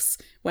Max,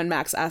 when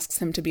Max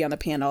asks him to be on the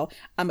panel,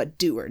 I'm a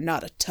doer,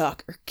 not a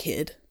talker,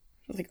 kid.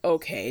 I was like,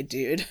 okay,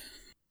 dude.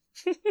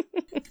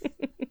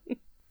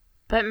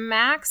 But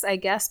Max, I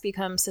guess,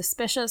 becomes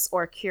suspicious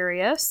or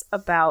curious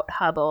about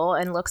Hubble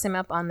and looks him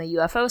up on the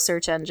UFO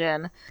search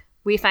engine.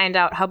 We find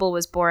out Hubble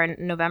was born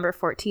November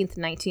 14th,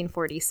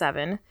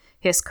 1947.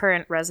 His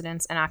current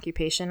residence and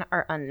occupation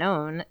are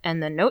unknown,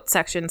 and the note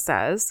section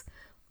says,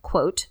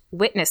 quote,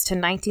 witness to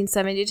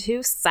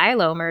 1972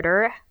 silo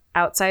murder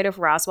outside of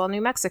Roswell,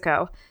 New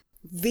Mexico.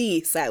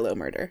 The silo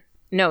murder.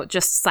 No,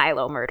 just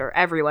silo murder.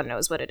 Everyone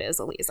knows what it is,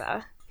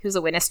 Eliza. He was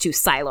a witness to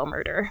silo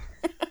murder.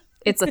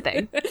 It's a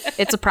thing.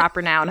 It's a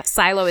proper noun.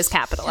 Silo is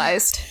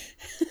capitalized.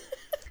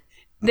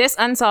 This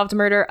unsolved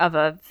murder of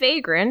a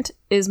vagrant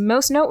is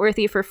most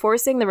noteworthy for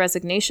forcing the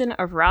resignation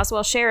of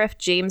Roswell Sheriff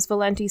James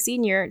Valenti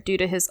Sr. due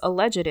to his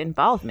alleged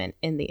involvement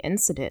in the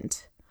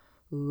incident.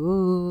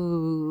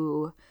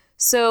 Ooh.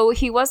 So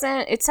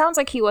it sounds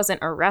like he wasn't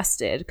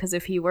arrested, because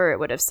if he were, it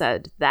would have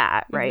said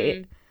that, right?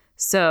 Mm-hmm.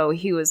 So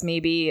he was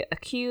maybe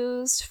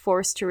accused,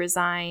 forced to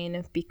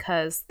resign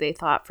because they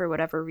thought for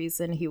whatever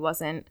reason he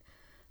wasn't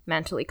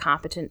mentally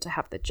competent to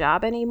have the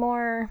job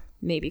anymore.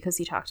 Maybe because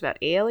he talked about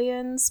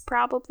aliens,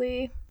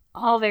 probably.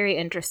 All very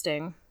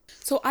interesting.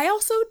 So I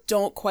also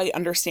don't quite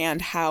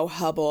understand how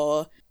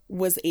Hubble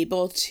was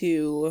able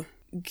to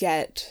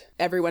get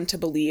everyone to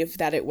believe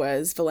that it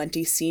was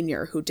Valenti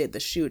Sr. who did the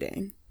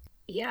shooting.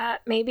 Yeah,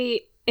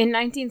 maybe in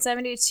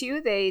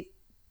 1972 they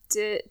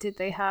Did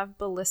they have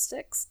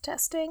ballistics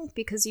testing?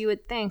 Because you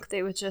would think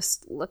they would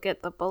just look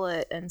at the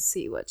bullet and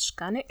see which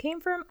gun it came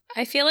from.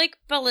 I feel like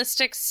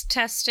ballistics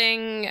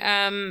testing,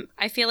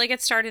 I feel like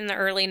it started in the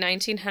early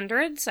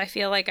 1900s. I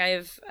feel like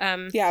I've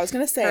yeah, I was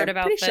going to say, I'm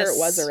pretty sure it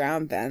was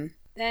around then.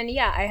 Then,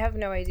 yeah, I have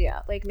no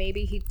idea. Like,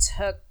 maybe he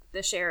took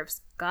the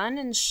sheriff's gun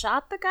and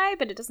shot the guy,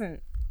 but it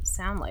doesn't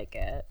sound like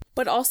it.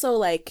 But also,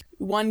 like,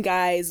 one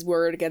guy's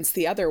word against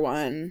the other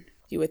one,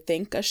 you would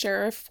think a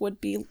sheriff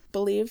would be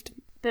believed.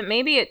 But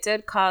maybe it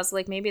did cause,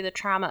 like, maybe the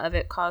trauma of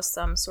it caused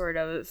some sort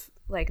of,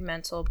 like,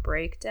 mental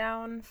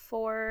breakdown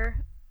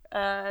for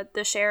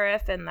the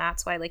sheriff, and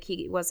that's why, like,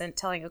 he wasn't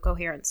telling a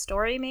coherent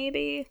story,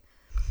 maybe?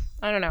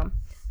 I don't know.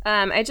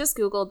 I just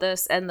Googled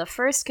this, and the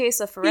first case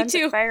of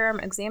forensic firearm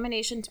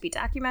examination to be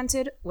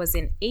documented was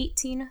in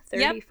 1835.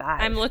 Yep,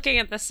 I'm looking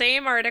at the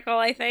same article,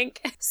 I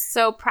think.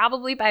 So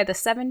probably by the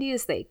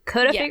 70s, they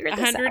could have figured this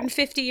out.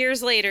 150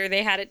 years later,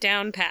 they had it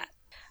down pat.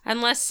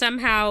 Unless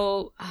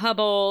somehow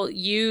Hubble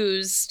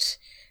used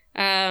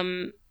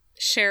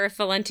Sheriff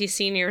Valenti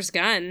Sr.'s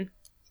gun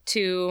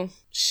to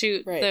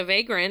shoot the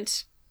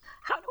vagrant.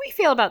 How do we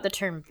feel about the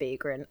term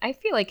vagrant? I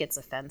feel like it's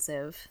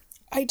offensive.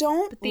 I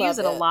don't But they use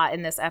it a lot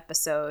in this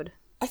episode.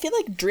 I feel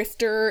like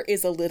drifter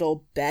is a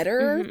little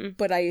better,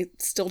 but I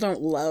still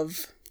don't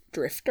love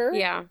drifter.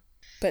 Yeah.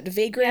 But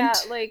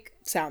vagrant like,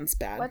 sounds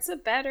bad. What's a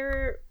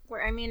better...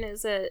 I mean,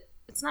 is it...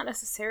 It's not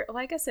necessarily... Well,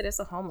 I guess it is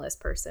a homeless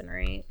person,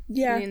 right?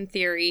 Yeah. In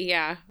theory,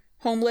 yeah.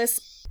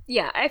 Homeless.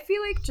 Yeah, I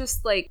feel like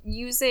just, like,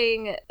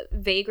 using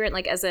vagrant,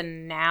 like, as a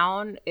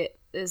noun, it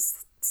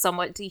is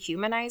somewhat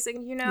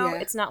dehumanizing, you know? Yeah.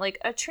 It's not, like,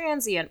 a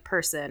transient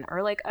person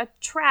or, like, a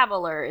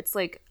traveler. It's,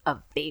 like, a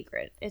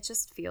vagrant. It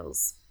just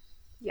feels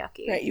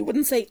yucky. Right, you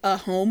wouldn't say a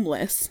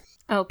homeless.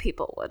 Oh,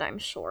 people would, I'm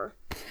sure.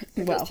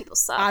 Well, those people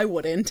suck. I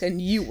wouldn't,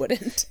 and you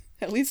wouldn't.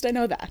 At least I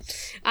know that.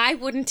 I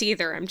wouldn't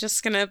either. I'm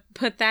just going to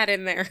put that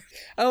in there.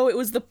 Oh, it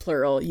was the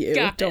plural,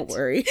 you. Don't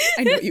worry.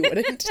 I know you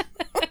wouldn't.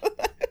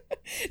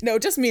 No,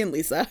 just me and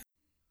Lisa.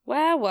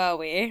 Wow,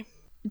 wowie.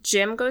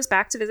 Jim goes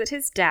back to visit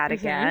his dad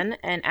again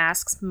and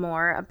asks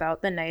more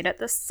about the night at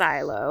the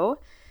silo.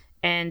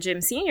 And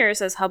Jim Sr.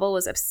 says Hubble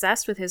was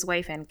obsessed with his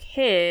wife and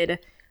kid.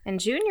 And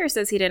Junior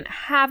says he didn't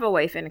have a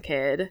wife and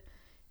kid.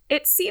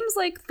 It seems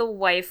like the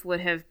wife would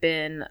have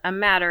been a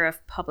matter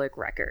of public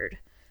record.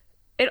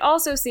 It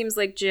also seems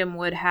like Jim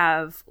would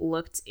have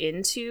looked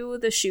into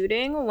the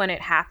shooting when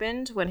it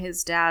happened, when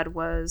his dad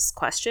was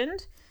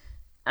questioned.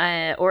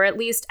 Or at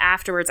least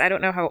afterwards. I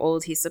don't know how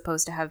old he's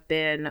supposed to have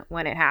been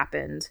when it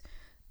happened.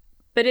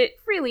 But it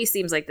really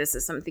seems like this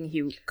is something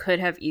he could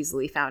have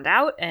easily found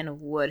out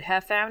and would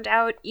have found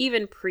out,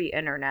 even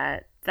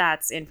pre-internet.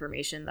 That's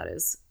information that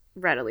is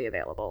readily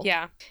available.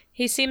 Yeah.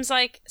 He seems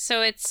like,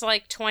 so it's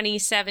like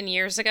 27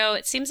 years ago.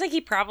 It seems like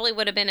he probably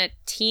would have been a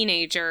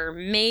teenager,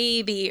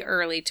 maybe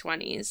early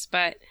 20s.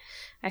 But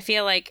I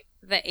feel like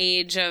the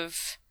age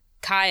of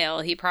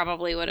Kyle, he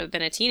probably would have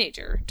been a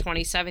teenager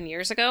 27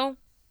 years ago.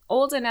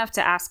 Old enough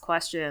to ask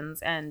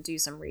questions and do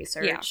some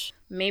research.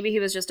 Yeah. Maybe he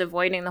was just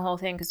avoiding the whole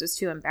thing because it was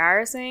too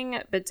embarrassing,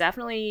 but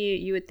definitely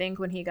you would think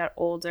when he got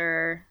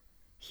older,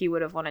 he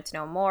would have wanted to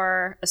know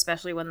more,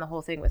 especially when the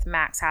whole thing with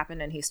Max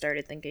happened and he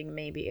started thinking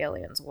maybe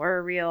aliens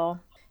were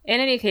real. In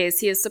any case,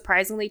 he is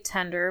surprisingly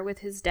tender with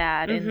his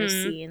dad in this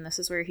scene. This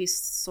is where he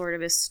sort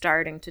of is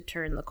starting to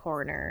turn the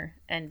corner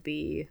and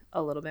be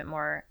a little bit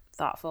more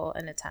thoughtful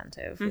and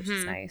attentive, which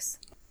is nice.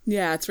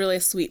 Yeah, it's really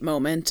a sweet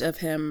moment of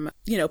him,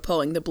 you know,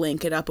 pulling the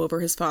blanket up over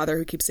his father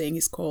who keeps saying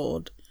he's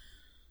cold.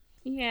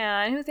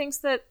 Yeah, and who thinks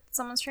that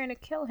someone's trying to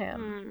kill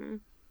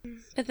him.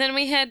 But then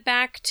we head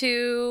back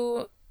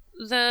to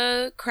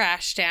the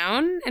crash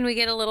down and we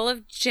get a little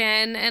of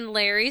Jen and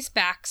Larry's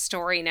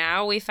backstory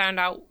now. We found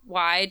out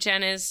why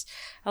Jen is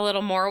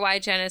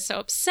so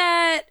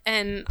upset,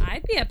 and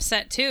I'd be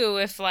upset too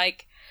if,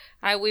 like,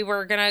 we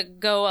were gonna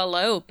go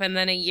elope and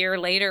then a year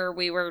later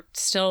we were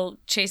still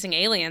chasing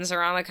aliens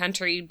around the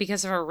country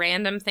because of a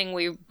random thing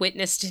we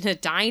witnessed in a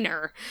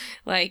diner.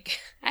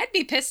 Like, I'd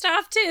be pissed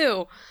off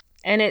too.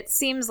 And it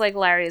seems like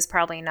Larry is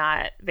probably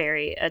not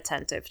very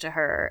attentive to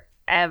her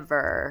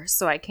ever.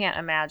 So I can't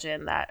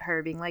imagine that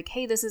her being like,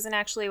 hey, this isn't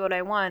actually what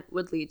I want,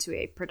 would lead to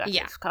a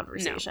productive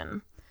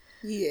conversation.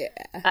 No.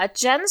 Yeah.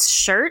 Jen's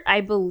shirt, I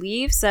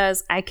believe,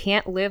 says, I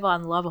can't live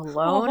on love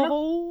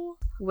alone,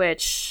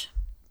 which...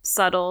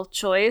 subtle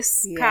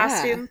choice,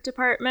 costume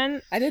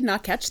department. I did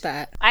not catch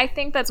that. I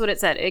think that's what it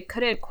said. It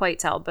couldn't quite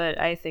tell, but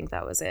I think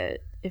that was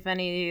it. If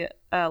any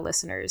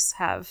listeners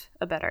have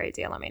a better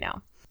idea, let me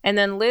know. And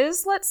then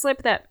Liz let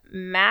slip that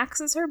Max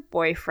is her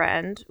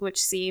boyfriend,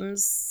 which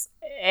seems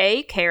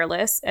A,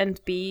 careless, and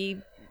B,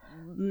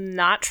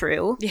 not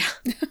true. Yeah.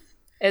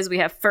 As we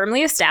have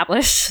firmly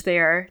established, they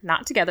are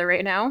not together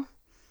right now.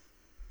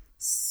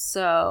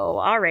 So,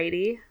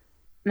 alrighty.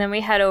 Then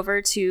we head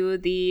over to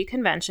the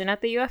convention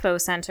at the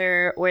UFO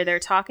Center where they're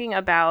talking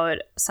about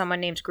someone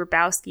named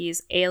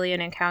Grabowski's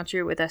alien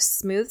encounter with a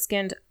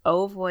smooth-skinned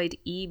ovoid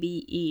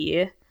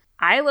EBE.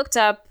 I looked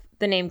up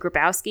the name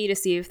Grabowski to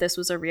see if this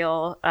was a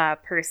real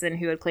person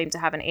who had claimed to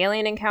have an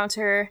alien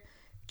encounter.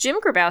 Jim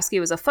Grabowski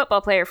was a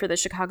football player for the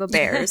Chicago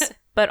Bears,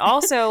 but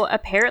also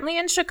apparently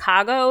in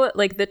Chicago,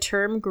 like the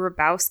term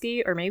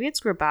Grabowski, or maybe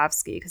it's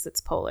Grabowski because it's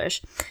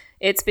Polish,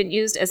 it's been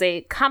used as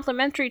a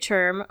complimentary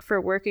term for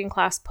working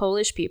class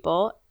Polish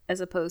people, as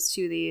opposed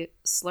to the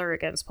slur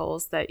against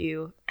Poles that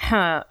you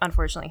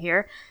unfortunately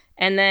hear.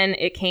 And then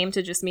it came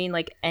to just mean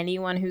like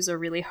anyone who's a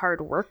really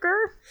hard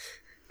worker.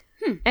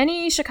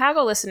 Any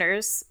Chicago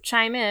listeners,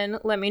 chime in.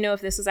 Let me know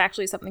if this is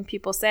actually something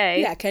people say.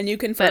 Yeah, can you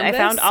confirm But I this?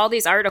 found all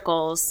these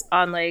articles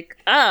on like,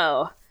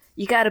 oh,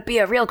 you gotta be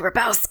a real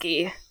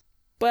Grabowski.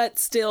 But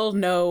still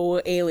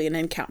no alien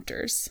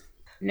encounters.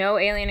 No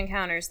alien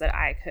encounters that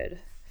I could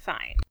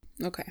find.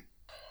 Okay.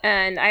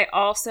 And I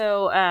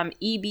also,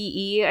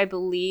 EBE, I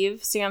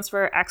believe, stands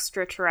for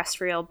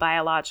Extraterrestrial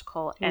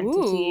Biological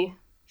Entity. Ooh,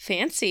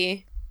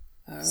 fancy.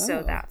 Oh.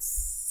 So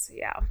that's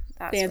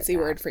fancy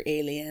word for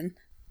alien.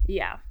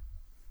 Yeah,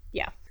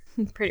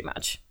 pretty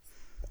much.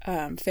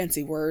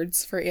 Fancy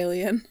words for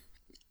alien.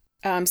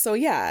 So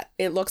yeah,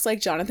 it looks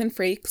like Jonathan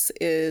Frakes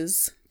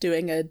is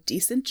doing a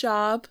decent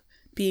job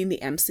being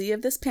the MC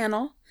of this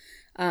panel.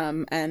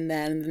 And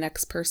then the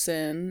next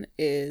person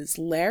is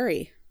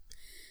Larry.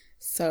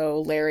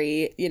 So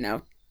Larry,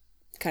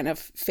 kind of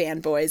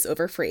fanboys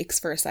over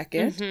Frakes for a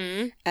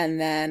second,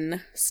 and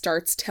then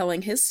starts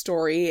telling his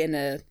story in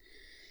a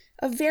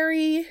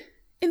very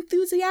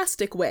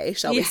enthusiastic way,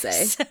 shall we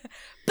say.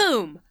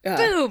 Boom.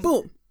 Boom.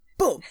 Boom.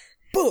 Boom.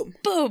 Boom.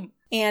 Boom.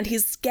 And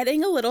he's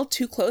getting a little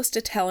too close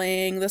to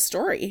telling the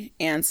story.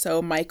 And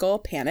so Michael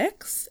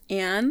panics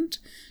and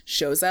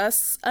shows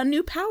us a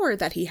new power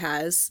that he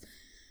has.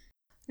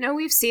 No,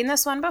 we've seen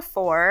this one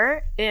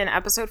before in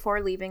episode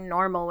 4, Leaving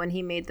Normal, when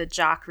he made the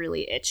jock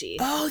really itchy.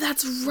 Oh,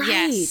 that's right.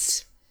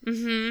 Yes.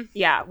 Mm-hmm.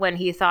 Yeah, when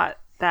he thought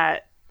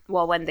that,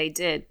 well, when they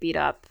did beat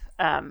up,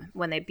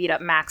 when they beat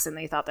up Max and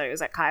they thought that it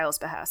was at Kyle's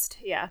behest.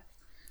 Yeah.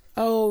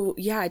 Oh,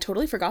 yeah, I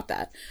totally forgot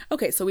that.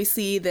 Okay, so we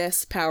see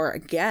this power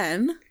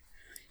again,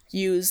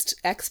 used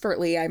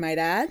expertly, I might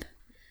add,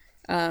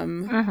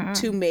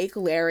 to make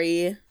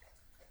Larry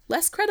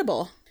less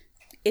credible.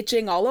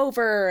 Itching all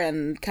over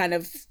and kind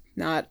of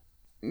not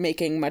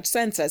making much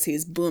sense as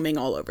he's booming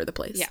all over the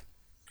place.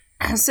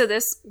 Yeah. So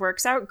this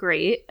works out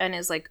great and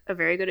is like a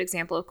very good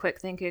example of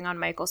quick thinking on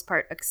Michael's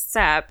part,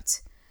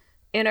 except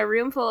in a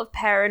room full of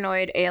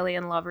paranoid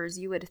alien lovers,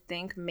 you would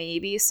think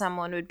maybe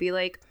someone would be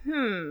like,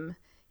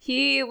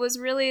 he was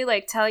really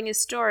like telling his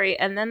story,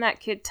 and then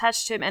that kid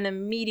touched him and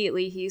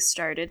immediately he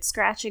started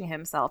scratching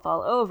himself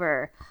all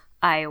over.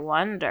 I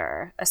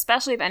wonder,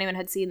 especially if anyone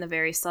had seen the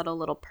very subtle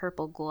little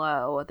purple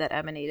glow that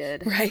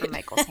emanated from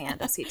Michael's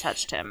hand as he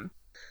touched him.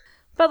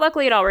 But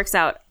luckily it all works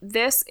out.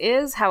 This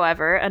is,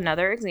 however,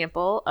 another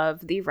example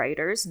of the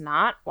writers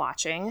not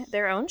watching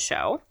their own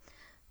show.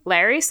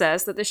 Larry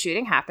says that the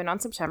shooting happened on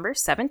September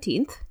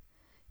 17th.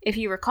 If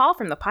you recall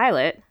from the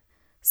pilot,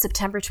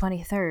 September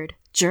 23rd,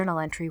 journal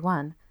entry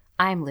 1.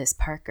 I'm Liz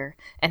Parker,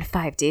 and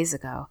 5 days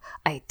ago,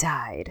 I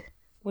died.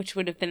 Which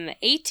would have been the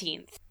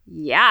 18th.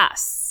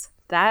 Yes,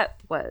 that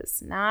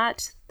was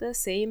not the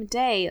same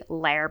day,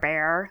 Lair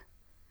Bear.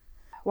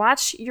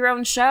 Watch your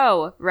own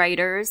show,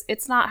 writers.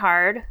 It's not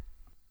hard.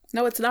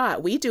 No, it's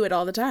not. We do it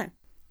all the time.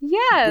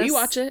 Yes. We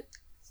watch it.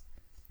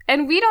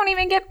 And we don't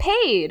even get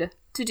paid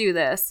to do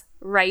this,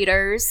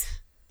 writers.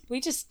 We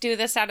just do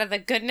this out of the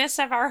goodness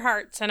of our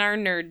hearts and our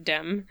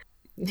nerddom.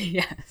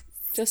 Yes.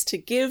 Just to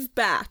give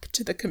back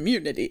to the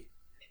community.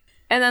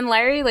 And then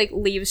Larry,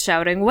 leaves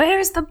shouting,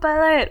 "Where's the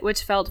bullet?"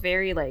 Which felt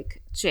very,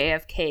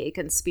 JFK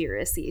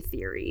conspiracy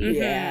theory.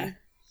 Mm-hmm. Yeah.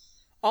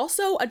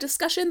 Also, a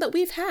discussion that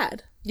we've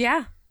had.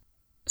 Yeah.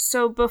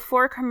 So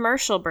before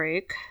commercial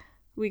break,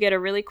 we get a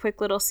really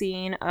quick little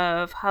scene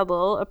of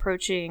Hubble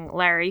approaching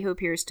Larry, who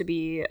appears to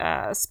be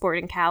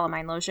sporting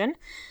calamine lotion.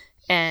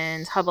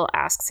 And Hubble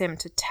asks him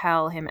to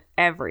tell him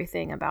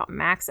everything about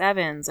Max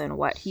Evans and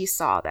what he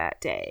saw that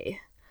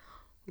day.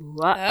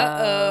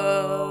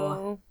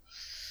 Uh-oh.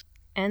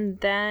 And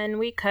then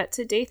we cut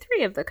to day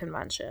 3 of the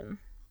convention.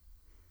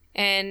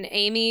 And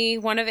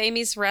one of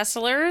Amy's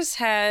wrestlers,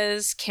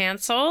 has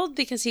canceled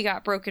because he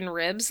got broken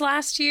ribs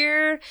last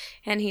year,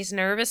 and he's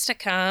nervous to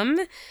come.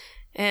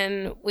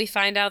 And we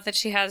find out that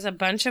she has a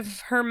bunch of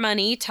her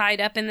money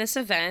tied up in this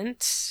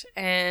event,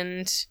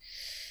 and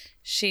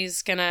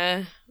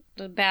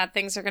bad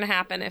things are gonna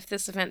happen if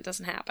this event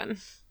doesn't happen.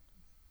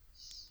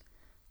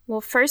 Well,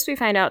 first we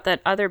find out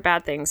that other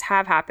bad things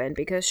have happened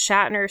because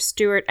Shatner,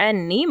 Stewart,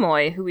 and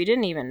Nimoy, who we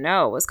didn't even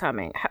know was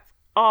coming, have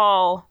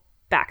all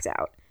backed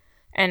out.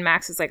 And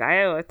Max is like,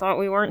 I thought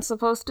we weren't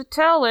supposed to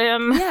tell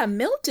him. Yeah,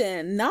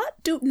 Milton,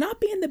 not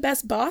being the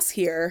best boss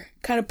here,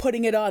 kind of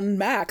putting it on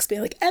Max,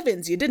 being like,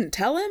 Evans, you didn't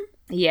tell him?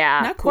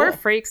 Yeah, not cool. Poor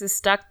Frakes is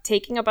stuck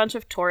taking a bunch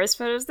of tourist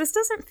photos. This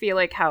doesn't feel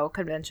like how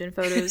convention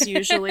photos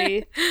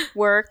usually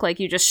work.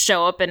 Like you just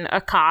show up and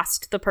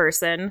accost the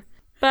person.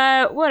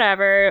 But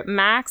whatever.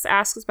 Max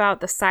asks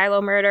about the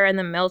silo murder, and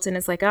then Milton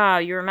is like,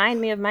 you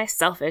remind me of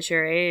myself at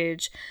your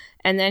age.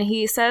 And then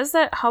he says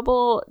that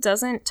Hubble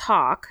doesn't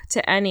talk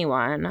to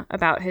anyone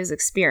about his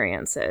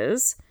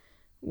experiences,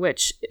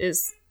 which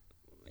is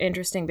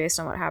interesting based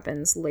on what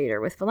happens later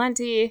with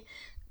Valenti.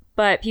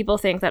 But people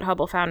think that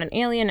Hubble found an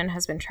alien and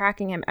has been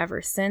tracking him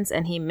ever since,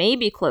 and he may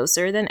be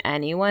closer than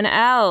anyone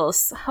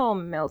else. Oh,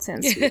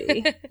 Milton,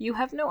 sweetie. You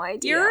have no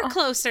idea. You're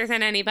closer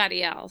than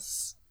anybody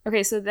else.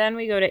 Okay, so then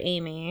we go to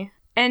Amy.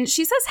 And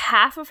she says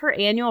half of her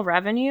annual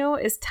revenue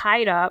is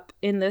tied up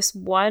in this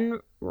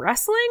one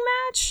wrestling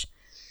match.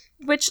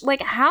 Which,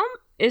 like,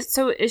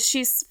 is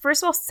she,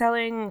 first of all,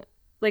 selling,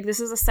 like,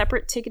 this is a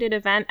separate ticketed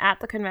event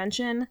at the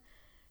convention?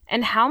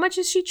 And how much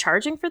is she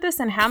charging for this?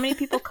 And how many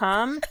people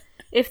come?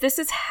 If this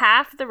is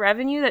half the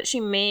revenue that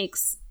she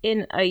makes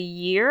in a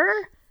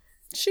year?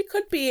 She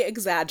could be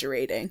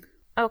exaggerating.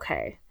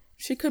 Okay.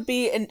 She could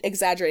be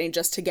exaggerating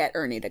just to get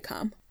Ernie to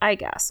come. I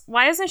guess.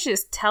 Why doesn't she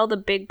just tell the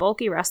big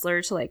bulky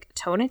wrestler to, like,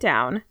 tone it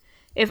down?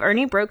 If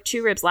Ernie broke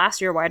 2 ribs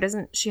last year, why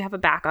doesn't she have a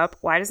backup?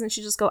 Why doesn't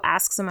she just go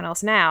ask someone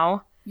else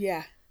now?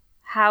 Yeah.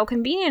 How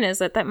convenient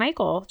is it that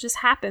Michael just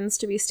happens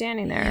to be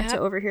standing there to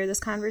overhear this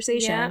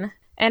conversation? Yep.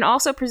 And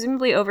also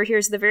presumably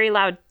overhears the very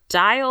loud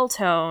dial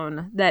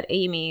tone that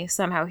Amy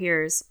somehow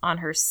hears on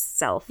her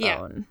cell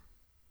phone.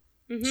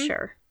 Yeah. Mm-hmm.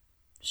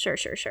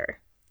 Sure.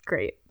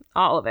 Great.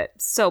 All of it.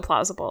 So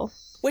plausible.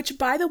 Which,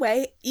 by the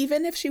way,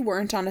 even if she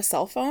weren't on a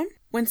cell phone,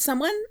 when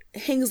someone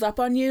hangs up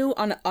on you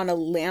on a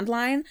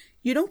landline,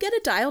 you don't get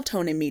a dial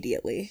tone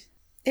immediately.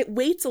 It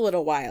waits a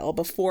little while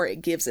before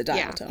it gives a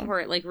dial tone. Or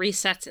it, like,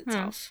 resets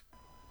itself.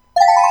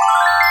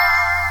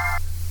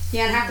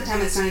 Yeah, and half the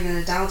time it's not even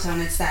a dial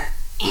tone, it's that.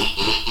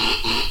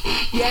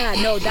 Yeah,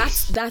 no,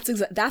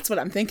 that's what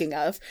I'm thinking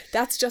of.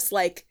 That's just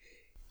like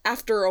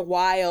after a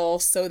while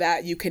so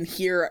that you can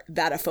hear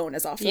that a phone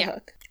is off the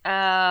hook.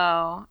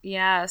 Oh,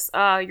 yes.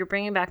 Oh, you're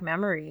bringing back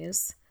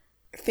memories.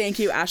 Thank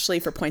you, Ashley,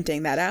 for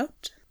pointing that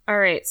out. All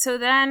right, so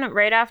then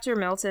right after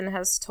Milton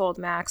has told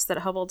Max that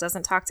Hubble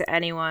doesn't talk to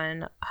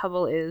anyone,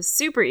 Hubble is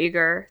super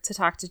eager to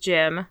talk to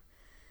Jim.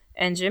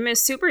 And Jim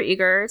is super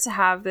eager to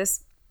have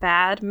this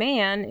bad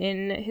man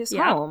in his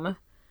home.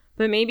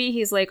 But maybe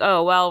he's like,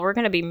 oh, well, we're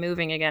going to be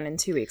moving again in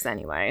 2 weeks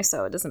anyway,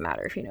 so it doesn't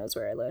matter if he knows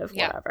where I live,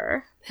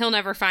 whatever. He'll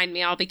never find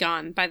me. I'll be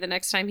gone by the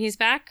next time he's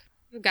back.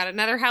 We've got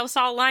another house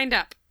all lined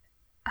up.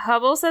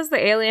 Hubble says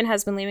the alien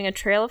has been leaving a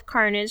trail of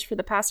carnage for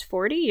the past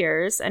 40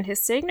 years, and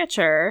his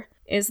signature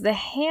is the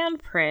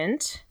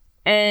handprint.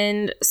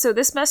 And so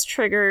this must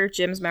trigger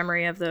Jim's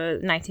memory of the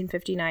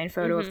 1959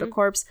 photo of the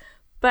corpse.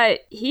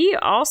 But he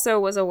also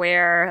was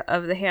aware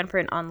of the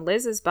handprint on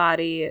Liz's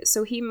body,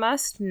 so he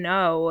must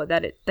know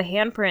that the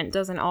handprint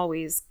doesn't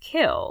always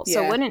kill. Yeah.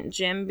 So wouldn't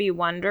Jim be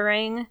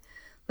wondering,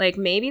 like,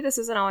 maybe this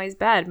isn't always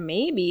bad?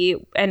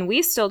 Maybe, and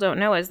we still don't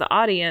know as the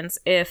audience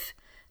if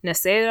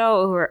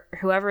Necedo or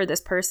whoever this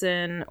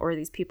person or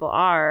these people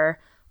are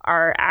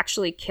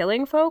actually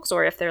killing folks,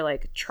 or if they're,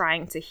 like,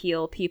 trying to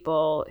heal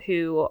people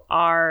who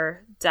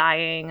are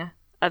dying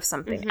of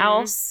something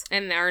else.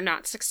 And they're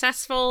not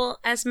successful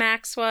as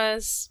Max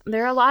was.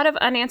 There are a lot of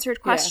unanswered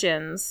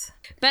questions.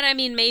 Yeah. But I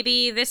mean,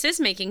 maybe this is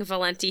making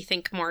Valenti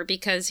think more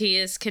because he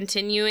is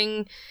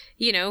continuing,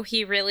 you know,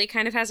 he really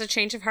kind of has a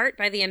change of heart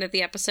by the end of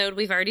the episode.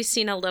 We've already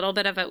seen a little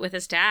bit of it with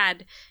his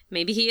dad.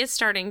 Maybe he is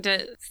starting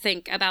to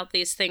think about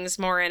these things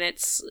more, and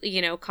it's,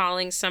 you know,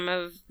 calling some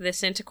of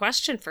this into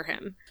question for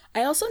him.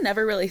 I also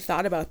never really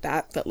thought about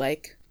that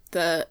like,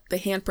 the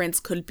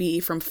handprints could be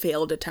from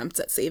failed attempts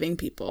at saving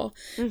people.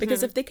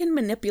 Because if they can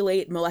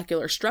manipulate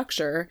molecular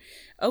structure,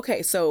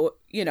 okay, so,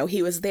 you know,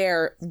 he was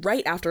there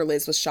right after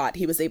Liz was shot.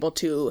 He was able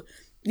to,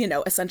 you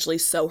know, essentially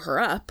sew her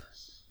up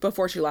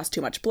before she lost too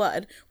much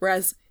blood.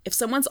 Whereas if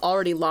someone's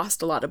already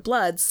lost a lot of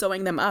blood,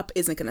 sewing them up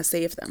isn't going to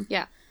save them.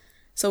 Yeah.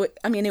 So, it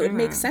would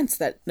make sense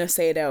that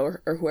Necedo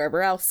or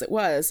whoever else it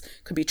was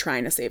could be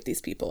trying to save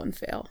these people and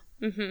fail.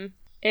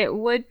 It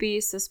would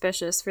be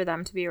suspicious for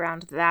them to be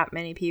around that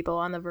many people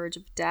on the verge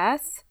of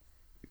death,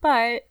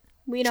 but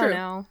we don't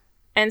know.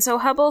 And so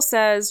Hubble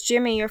says,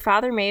 Jimmy, your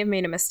father may have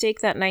made a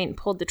mistake that night and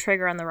pulled the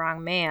trigger on the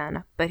wrong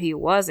man, but he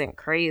wasn't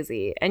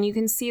crazy. And you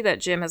can see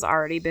that Jim has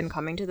already been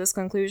coming to this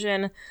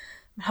conclusion.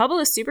 Hubble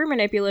is super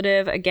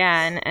manipulative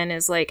again and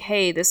is like,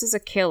 hey, this is a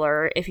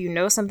killer. If you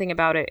know something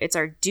about it, it's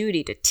our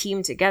duty to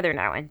team together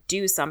now and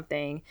do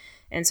something.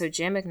 And so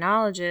Jim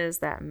acknowledges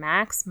that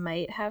Max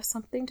might have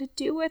something to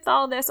do with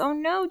all this. Oh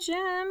no,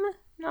 Jim.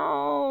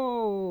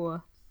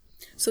 No.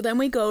 So then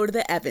we go to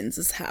the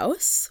Evans'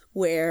 house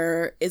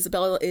where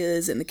Isabel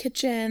is in the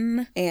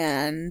kitchen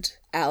and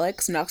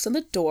Alex knocks on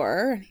the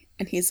door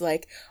and he's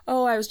like,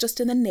 oh, I was just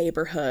in the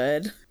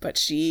neighborhood. But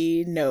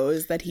she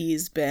knows that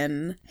he's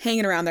been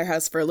hanging around their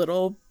house for a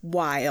little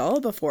while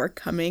before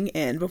coming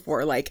in,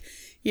 before, like,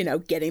 you know,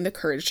 getting the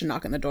courage to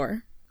knock on the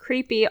door.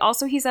 Creepy.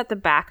 Also, he's at the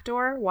back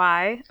door.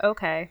 Why?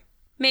 Okay.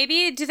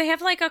 Maybe, do they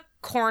have like a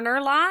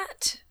corner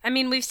lot? I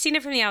mean, we've seen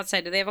it from the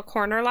outside. Do they have a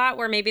corner lot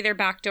where maybe their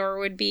back door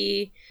would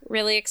be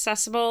really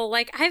accessible?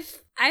 Like,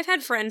 I've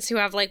had friends who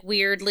have like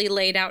weirdly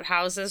laid out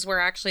houses where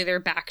actually their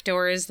back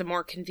door is the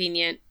more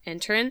convenient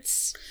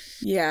entrance.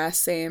 Yeah,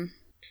 same.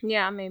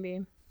 Yeah,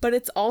 maybe. But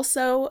it's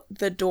also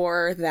the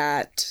door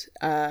that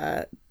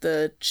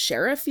the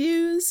sheriff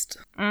used,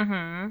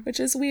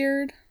 which is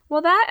weird.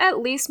 Well, that at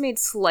least made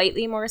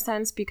slightly more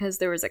sense because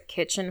there was a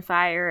kitchen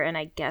fire, and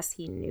I guess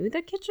he knew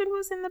the kitchen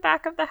was in the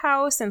back of the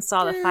house and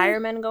saw the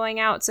firemen going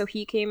out, so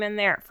he came in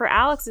there. For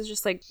Alex, it's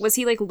just like, was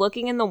he like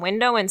looking in the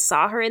window and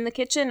saw her in the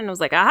kitchen and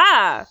was like,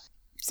 aha!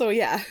 So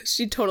yeah,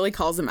 she totally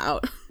calls him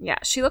out. Yeah,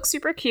 she looks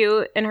super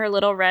cute in her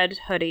little red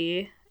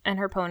hoodie and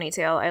her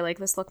ponytail. I like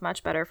this look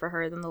much better for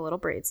her than the little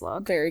braids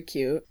look. Very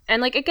cute.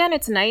 And like, again,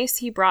 it's nice.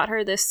 He brought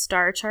her this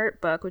star chart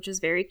book, which is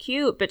very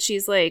cute, but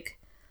she's like,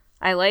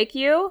 I like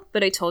you,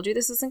 but I told you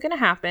this isn't going to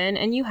happen,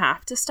 and you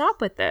have to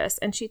stop with this.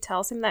 And she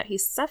tells him that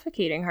he's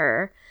suffocating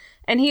her.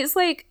 And he's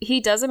like,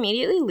 he does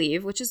immediately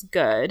leave, which is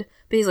good.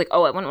 But he's like,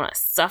 oh, I wouldn't want to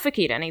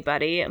suffocate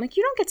anybody. I'm like,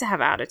 you don't get to have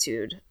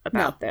attitude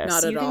about this.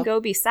 Not at you all. can go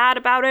be sad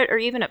about it or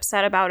even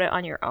upset about it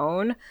on your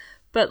own.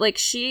 But like,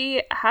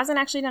 she hasn't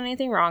actually done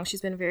anything wrong.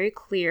 She's been very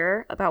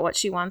clear about what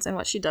she wants and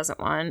what she doesn't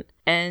want.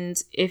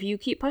 And if you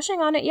keep pushing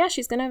on it, yeah,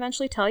 she's going to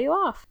eventually tell you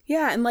off.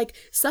 Yeah, and like,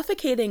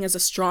 suffocating is a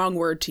strong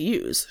word to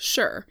use,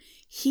 sure.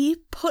 He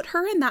put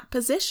her in that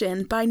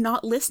position by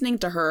not listening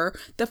to her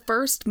the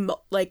first,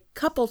 like,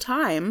 couple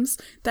times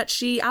that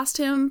she asked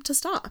him to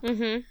stop.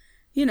 Mm-hmm.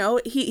 You know,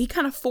 he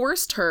kind of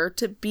forced her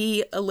to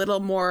be a little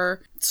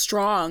more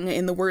strong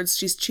in the words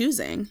she's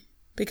choosing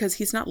because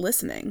he's not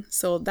listening.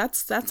 So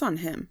that's on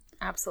him.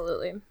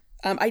 Absolutely.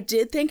 I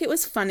did think it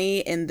was funny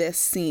in this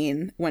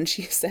scene when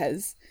she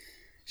says,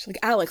 she's like,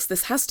 Alex,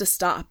 this has to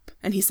stop.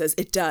 And he says,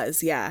 it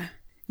does, yeah.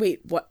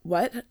 Wait,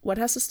 what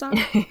has to stop?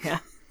 Yeah.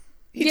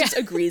 He just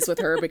agrees with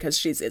her because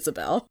she's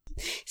Isabel.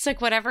 It's like,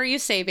 whatever you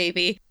say,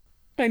 baby.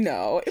 I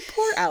know.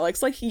 Poor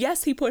Alex. Like,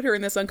 yes, he put her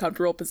in this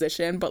uncomfortable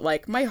position, but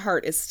like, my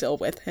heart is still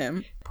with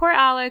him. Poor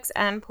Alex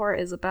and poor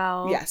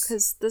Isabel. Yes.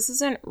 Because this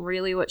isn't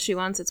really what she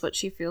wants. It's what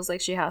she feels like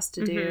she has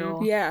to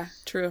do. Yeah,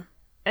 true.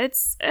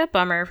 It's a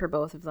bummer for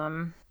both of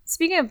them.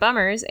 Speaking of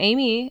bummers,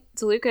 Amy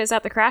DeLuca is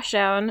at the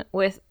Crashdown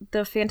with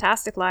the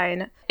fantastic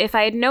line, if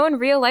I had known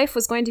real life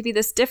was going to be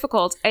this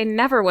difficult, I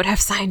never would have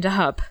signed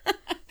up.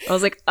 I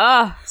was like,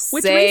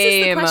 Which same.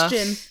 raises the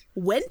question,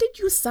 when did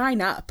you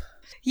sign up?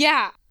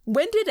 Yeah.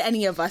 When did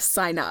any of us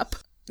sign up?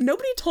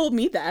 Nobody told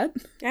me that.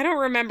 I don't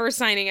remember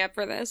signing up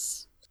for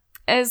this.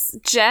 As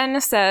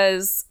Jen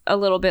says a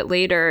little bit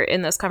later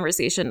in this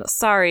conversation,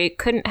 sorry,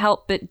 couldn't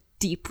help but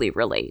deeply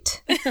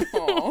relate.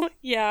 Aw.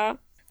 Yeah.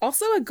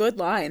 Also a good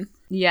line.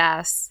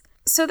 Yes.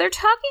 So they're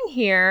talking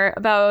here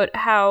about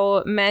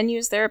how men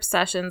use their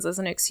obsessions as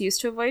an excuse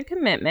to avoid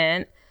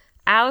commitment.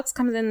 Alex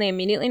comes in, they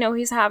immediately know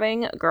he's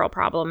having girl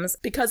problems.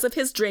 Because of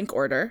his drink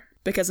order.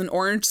 Because an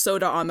orange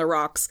soda on the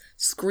rocks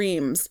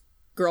screams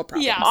girl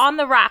problems. Yeah. On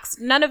the rocks.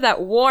 None of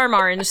that warm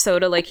orange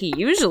soda like he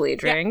usually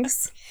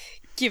drinks.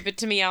 Give it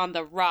to me on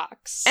the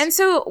rocks. And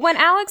so when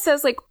Alex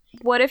says, like,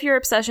 what if your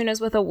obsession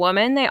is with a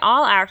woman? They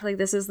all act like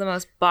this is the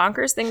most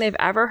bonkers thing they've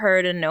ever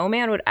heard and no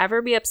man would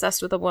ever be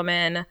obsessed with a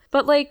woman.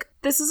 But, like,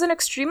 this is an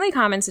extremely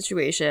common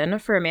situation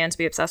for a man to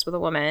be obsessed with a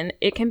woman.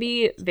 It can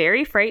be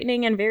very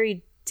frightening and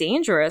very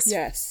dangerous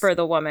for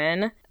the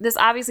woman. This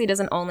obviously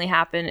doesn't only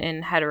happen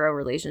in hetero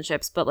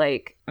relationships, but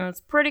like it's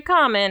pretty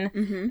common.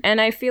 Mm-hmm. And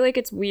I feel like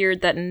it's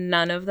weird that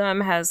none of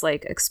them has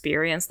like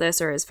experienced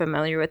this or is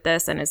familiar with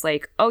this and is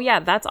like, oh yeah,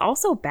 that's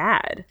also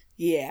bad.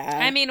 Yeah.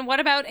 I mean, what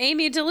about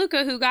Amy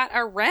DeLuca, who got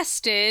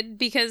arrested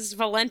because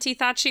Valenti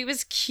thought she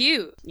was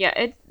cute? Yeah,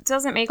 it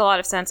doesn't make a lot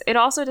of sense. It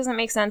also doesn't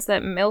make sense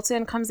that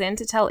Milton comes in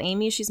to tell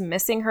Amy she's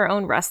missing her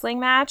own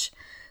wrestling match.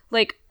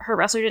 Like, her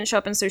wrestler didn't show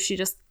up, and so she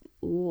just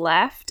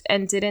left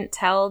and didn't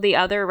tell the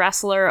other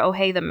wrestler, oh,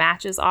 hey, the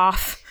match is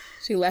off.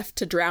 She left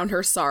to drown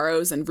her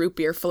sorrows in root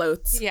beer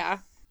floats. Yeah.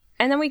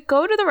 And then we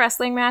go to the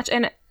wrestling match,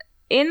 and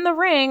in the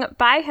ring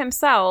by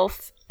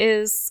himself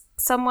is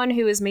someone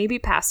who is maybe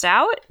passed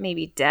out,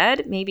 maybe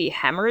dead, maybe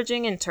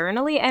hemorrhaging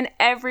internally, and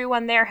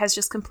everyone there has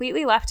just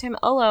completely left him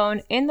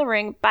alone in the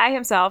ring by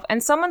himself.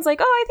 And someone's like,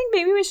 oh, I think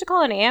maybe we should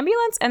call an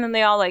ambulance. And then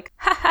they all like,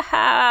 ha ha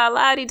ha,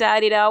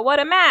 la-di-da-di-da,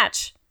 what a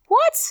match.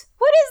 What?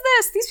 What is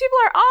this? These people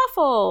are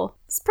awful.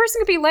 This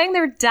person could be laying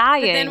there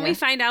dying. But then we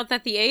find out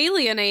that the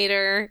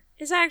alienator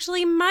is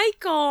actually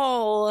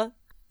Michael.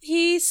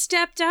 He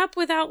stepped up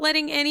without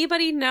letting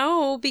anybody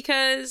know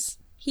because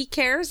he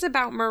cares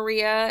about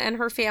Maria and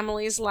her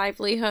family's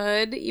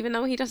livelihood, even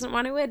though he doesn't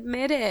want to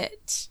admit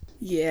it.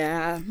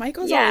 Yeah,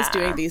 Michael's always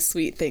doing these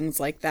sweet things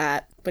like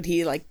that, but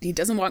he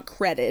doesn't want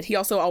credit. He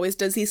also always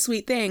does these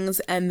sweet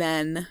things and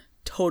then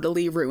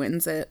totally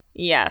ruins it.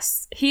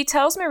 Yes. He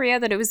tells Maria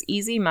that it was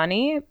easy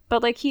money,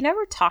 but like he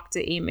never talked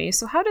to Amy.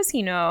 So how does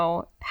he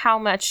know how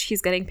much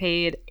he's getting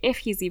paid, if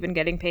he's even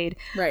getting paid?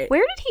 Right.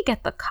 Where did he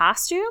get the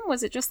costume?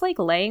 Was it just like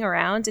laying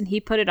around and he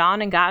put it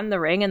on and got in the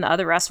ring and the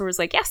other wrestler was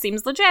like, yeah,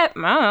 seems legit.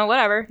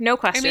 Whatever. No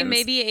questions. I mean,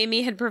 maybe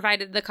Amy had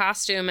provided the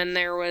costume and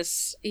there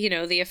was,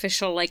 the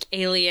official like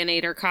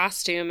alienator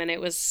costume and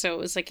it was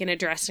like in a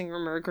dressing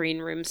room or a green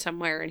room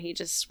somewhere and he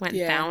just went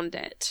and found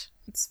it.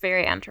 It's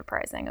very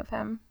enterprising of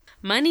him.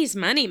 Money's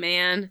money,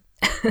 man.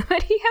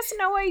 But he has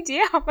no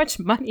idea how much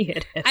money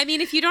it is. I mean,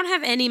 if you don't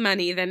have any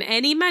money, then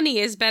any money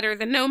is better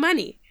than no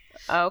money.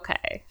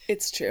 Okay.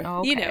 It's true.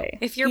 Okay.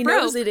 If you're he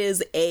broke. knows it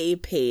is a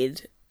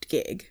paid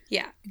gig.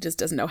 Yeah. He just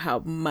doesn't know how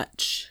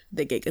much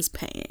the gig is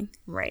paying.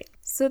 Right.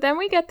 So then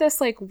we get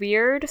this like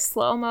weird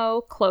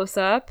slow-mo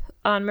close-up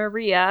on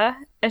Maria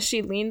as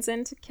she leans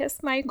in to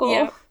kiss Michael.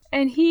 Yep.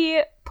 And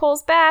he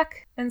pulls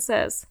back and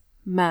says,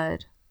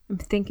 "Mud. I'm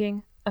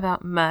thinking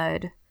about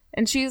mud."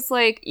 And she's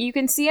like, you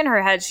can see in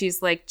her head,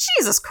 she's like,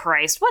 Jesus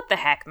Christ, what the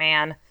heck,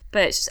 man?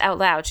 But she's out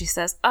loud, she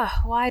says, "Ugh,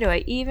 why do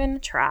I even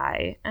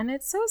try?" And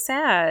it's so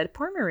sad.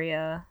 Poor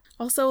Maria.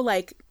 Also,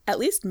 like, at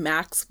least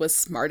Max was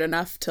smart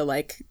enough to,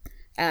 like,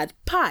 add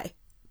pie,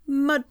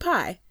 mud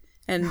pie,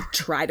 and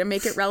try to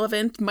make it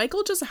relevant.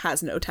 Michael just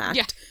has no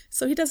tact,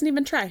 so he doesn't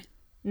even try.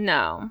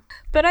 No.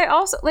 But I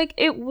also, like,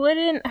 it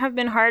wouldn't have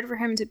been hard for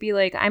him to be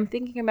like, I'm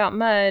thinking about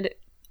mud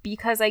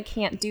because I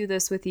can't do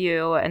this with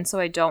you, and so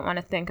I don't want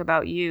to think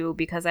about you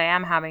because I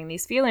am having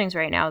these feelings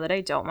right now that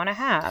I don't want to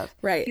have.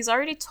 Right. He's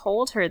already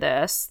told her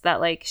this, that,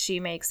 like,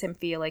 she makes him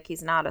feel like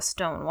he's not a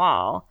stone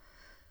wall.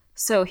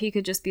 So he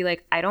could just be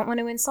like, I don't want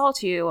to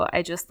insult you.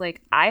 I just,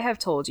 like, I have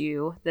told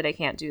you that I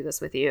can't do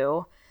this with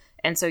you.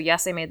 And so,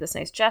 yes, I made this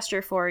nice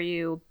gesture for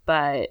you,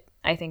 but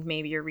I think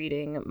maybe you're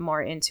reading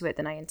more into it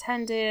than I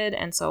intended.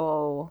 And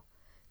so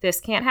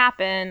this can't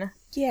happen.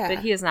 Yeah. But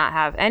he does not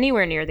have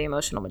anywhere near the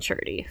emotional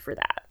maturity for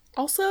that.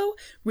 Also,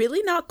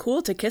 really not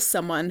cool to kiss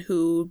someone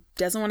who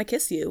doesn't want to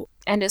kiss you.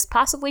 And is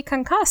possibly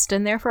concussed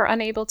and therefore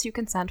unable to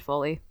consent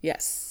fully.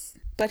 Yes.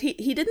 But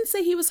he didn't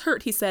say he was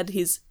hurt. He said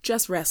he's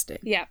just resting.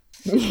 Yeah.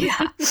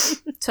 Yeah,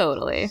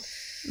 totally.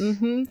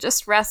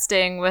 Just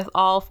resting with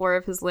all 4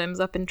 of his limbs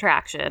up in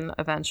traction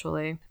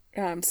eventually.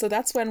 So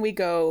that's when we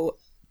go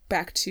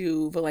back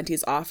to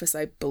Valenti's office,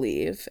 I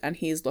believe, and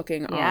he's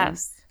looking on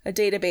a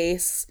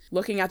database,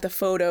 looking at the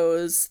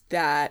photos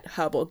that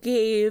Hubble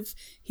gave.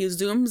 He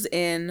zooms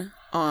in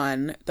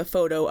on the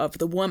photo of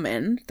the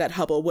woman that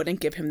Hubble wouldn't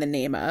give him the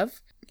name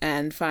of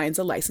and finds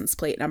a license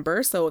plate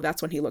number. So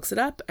that's when he looks it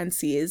up and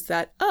sees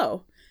that,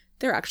 oh,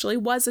 there actually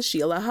was a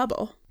Sheila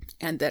Hubble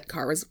and that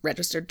car was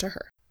registered to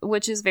her.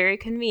 Which is very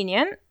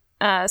convenient,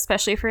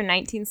 especially for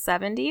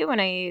 1970, when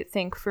I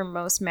think for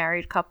most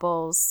married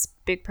couples,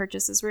 big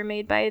purchases were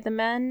made by the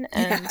men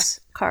and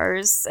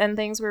cars and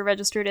things were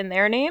registered in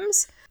their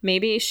names.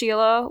 Maybe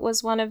Sheila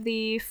was one of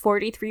the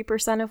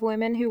 43% of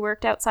women who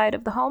worked outside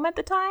of the home at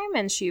the time,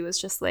 and she was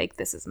just like,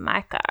 this is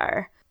my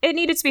car. It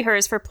needed to be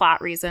hers for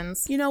plot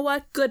reasons. You know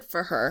what? Good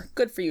for her.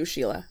 Good for you,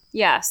 Sheila.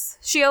 Yes.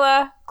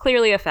 Sheila,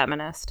 clearly a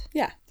feminist.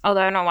 Yeah.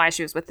 Although I don't know why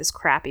she was with this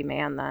crappy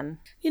man then.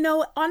 You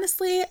know,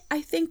 honestly,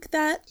 I think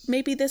that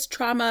maybe this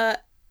trauma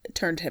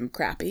turned him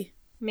crappy.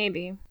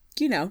 Maybe.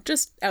 You know,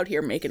 just out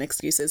here making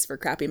excuses for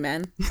crappy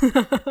men.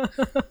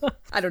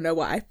 I don't know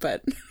why,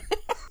 but...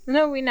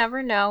 No, we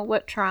never know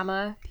what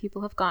trauma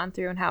people have gone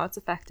through and how it's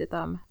affected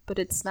them, but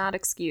it's not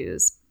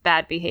excuse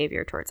bad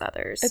behavior towards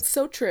others. It's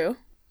so true.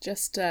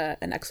 Just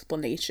an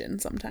explanation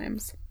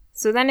sometimes.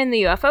 So then in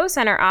the UFO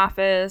Center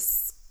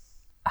office,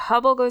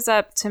 Hubble goes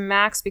up to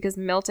Max because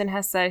Milton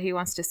has said he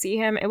wants to see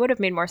him. It would have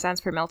made more sense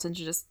for Milton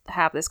to just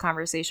have this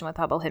conversation with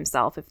Hubble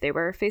himself if they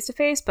were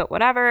face-to-face, but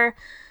whatever.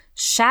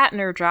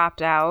 Shatner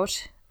dropped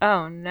out.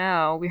 Oh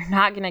no, we're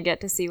not going to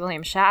get to see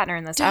William Shatner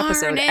in this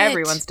episode. It.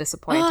 Everyone's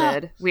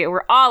disappointed. We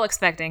were all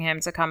expecting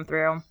him to come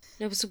through.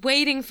 I was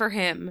waiting for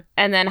him.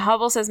 And then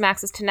Hubble says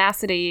Max's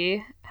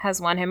tenacity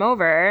has won him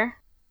over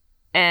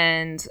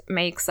and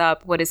makes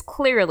up what is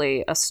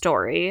clearly a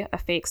story, a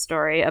fake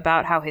story,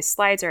 about how his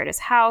slides are at his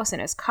house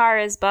and his car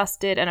is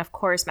busted. And of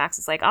course, Max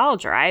is like, I'll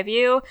drive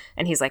you.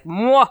 And he's like,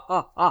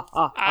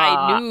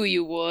 I knew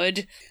you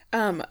would.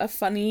 A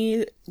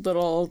funny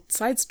little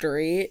side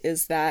story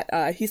is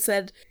that he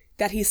said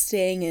that he's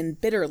staying in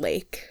Bitter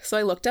Lake. So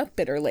I looked up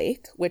Bitter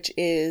Lake, which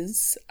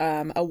is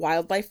a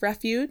wildlife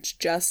refuge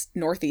just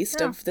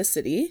northeast of the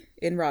city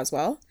in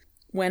Roswell.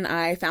 When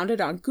I found it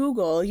on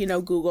Google, you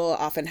know, Google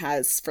often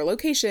has for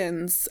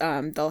locations,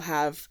 they'll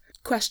have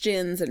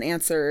questions and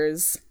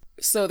answers.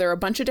 So there are a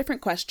bunch of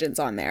different questions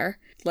on there,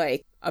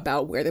 like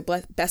about where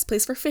the best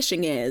place for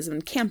fishing is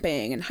and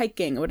camping and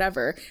hiking or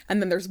whatever.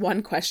 And then there's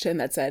one question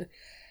that said,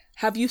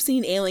 have you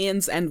seen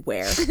aliens and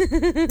where?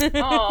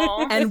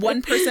 And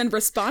one person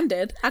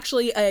responded,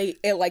 actually a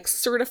like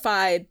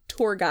certified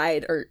tour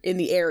guide or in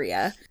the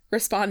area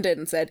responded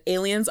and said,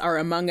 aliens are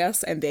among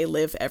us and they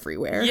live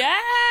everywhere.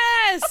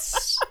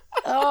 Yes!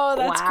 Oh,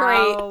 that's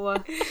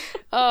great.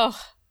 Oh.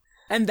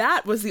 And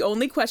that was the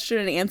only question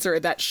and answer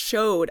that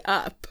showed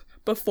up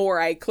before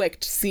I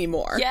clicked see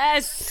more.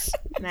 Yes!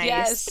 Nice.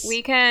 Yes.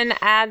 We can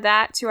add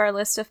that to our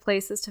list of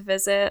places to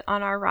visit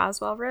on our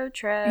Roswell road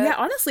trip. Yeah,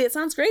 honestly, it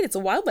sounds great. It's a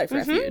wildlife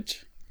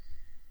refuge.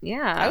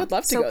 Yeah. I would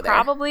love to go there. So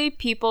probably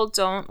people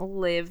don't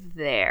live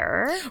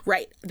there.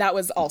 Right. That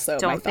was also my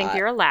Don't thought. think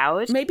you're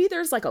allowed. Maybe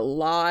there's like a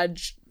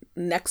lodge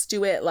next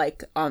to it,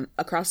 like on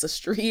across the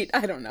street.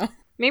 I don't know.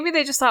 Maybe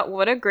they just thought,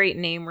 what a great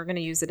name. We're going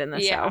to use it in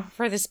the show.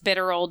 For this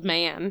bitter old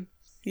man.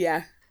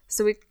 Yeah.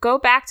 So we go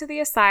back to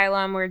the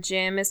asylum where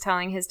Jim is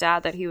telling his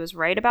dad that he was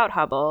right about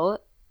Hubble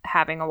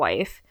having a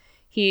wife.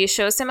 He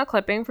shows him a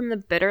clipping from the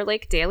Bitter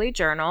Lake Daily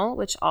Journal,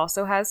 which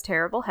also has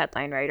terrible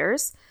headline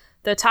writers.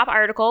 The top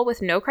article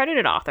with no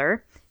credited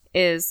author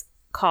is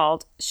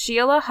called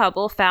Sheila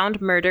Hubble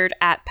Found Murdered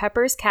at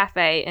Pepper's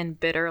Cafe in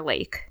Bitter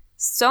Lake.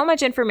 So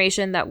much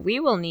information that we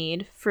will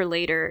need for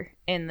later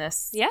in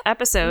this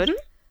episode,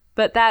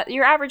 but that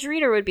your average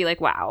reader would be like,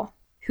 wow,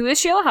 who is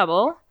Sheila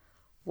Hubble?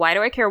 Why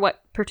do I care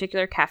what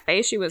particular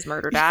cafe she was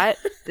murdered at?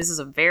 This is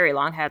a very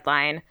long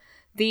headline.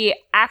 The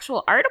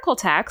actual article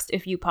text,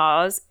 if you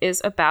pause,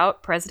 is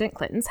about President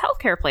Clinton's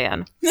healthcare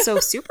plan. So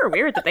super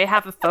weird that they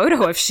have a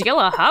photo of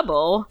Sheila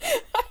Hubble.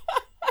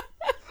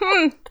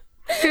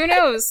 Who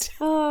knows?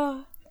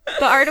 The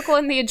article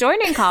in the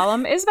adjoining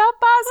column is about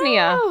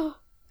Bosnia.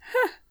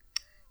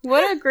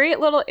 What a great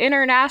little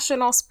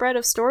international spread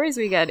of stories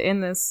we get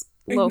in this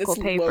local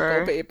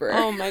paper.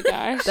 Oh my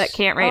gosh. That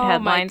can't write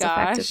headlines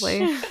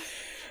effectively.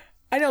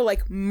 I know,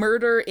 like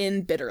murder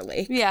in Bitter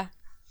Lake. Yeah.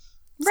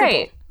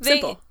 Right.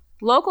 Simple.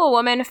 Local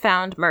woman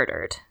found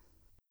murdered.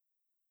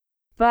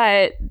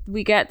 But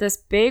we get this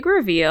big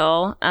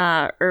reveal,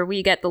 or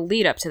we get the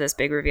lead up to this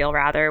big reveal,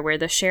 rather, where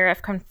the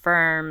sheriff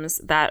confirms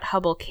that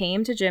Hubble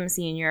came to Jim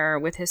Sr.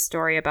 with his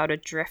story about a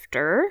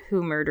drifter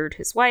who murdered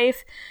his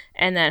wife,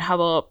 and that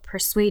Hubble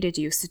persuaded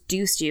you,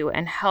 seduced you,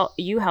 and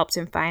you helped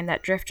him find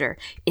that drifter.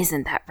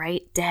 Isn't that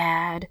right,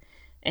 Dad?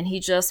 And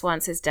he just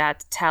wants his dad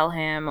to tell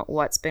him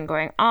what's been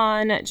going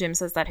on. Jim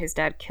says that his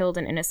dad killed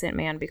an innocent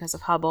man because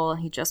of Hubble,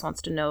 and he just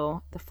wants to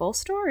know the full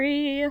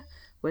story,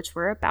 which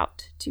we're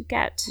about to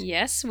get.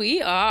 Yes,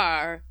 we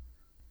are.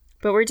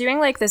 But we're doing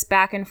like this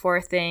back and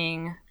forth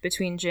thing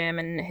between Jim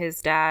and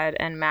his dad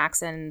and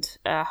Max and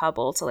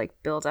Hubble to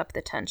like build up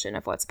the tension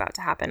of what's about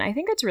to happen. I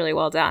think it's really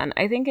well done.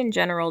 I think in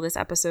general this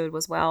episode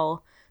was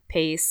well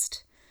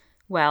paced,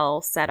 well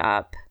set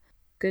up.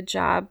 Good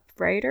job,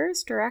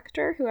 writers,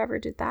 director, whoever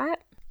did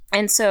that.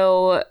 And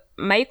so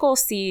Michael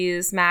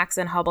sees Max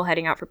and Hubble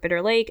heading out for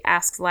Bitter Lake,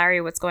 asks Larry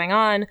what's going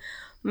on.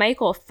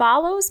 Michael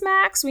follows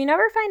Max. We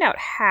never find out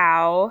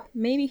how.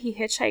 Maybe he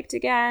hitchhiked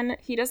again.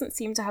 He doesn't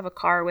seem to have a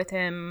car with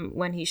him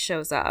when he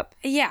shows up.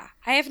 Yeah,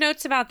 I have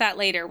notes about that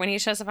later. When he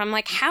shows up, I'm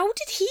like, how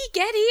did he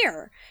get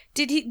here?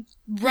 Did he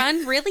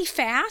run really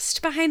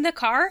fast behind the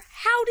car?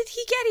 How did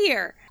he get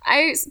here?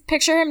 I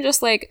picture him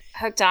just like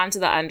hooked onto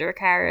the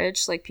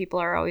undercarriage like people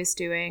are always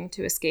doing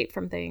to escape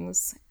from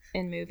things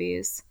in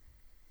movies.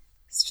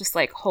 It's just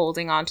like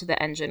holding onto the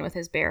engine with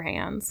his bare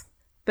hands.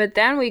 But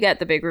then we get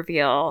the big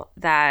reveal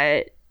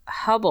that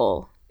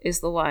Hubble is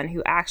the one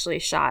who actually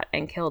shot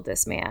and killed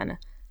this man,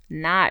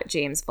 not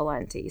James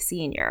Valenti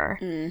Sr.,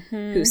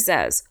 who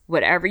says,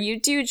 whatever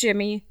you do,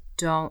 Jimmy,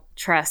 don't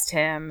trust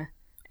him.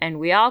 And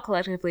we all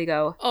collectively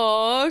go,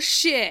 oh,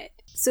 shit.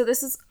 So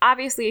this is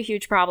obviously a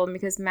huge problem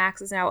because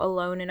Max is now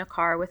alone in a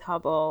car with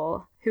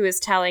Hubble, who is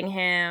telling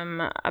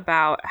him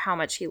about how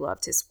much he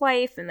loved his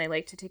wife and they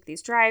like to take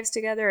these drives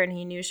together and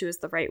he knew she was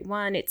the right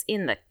one. It's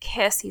in the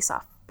kiss. He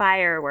saw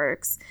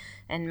fireworks.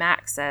 And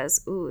Max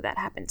says, ooh, that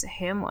happened to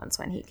him once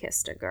when he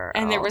kissed a girl.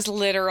 And there was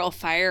literal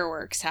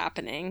fireworks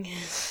happening.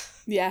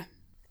 Yeah.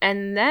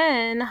 And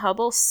then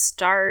Hubble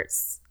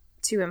starts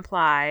to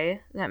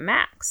imply that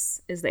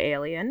Max is the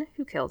alien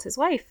who killed his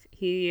wife.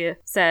 He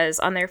says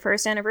on their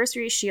first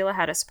anniversary, Sheila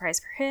had a surprise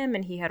for him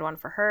and he had one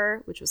for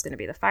her, which was going to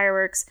be the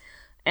fireworks.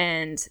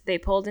 And they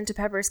pulled into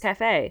Pepper's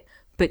Cafe.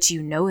 But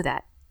you know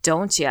that,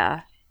 don't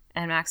ya?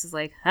 And Max is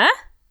like, huh?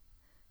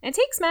 It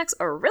takes Max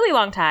a really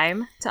long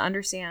time to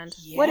understand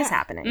what is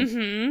happening.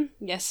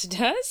 Mm-hmm. Yes, it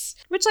does.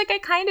 Which, like, I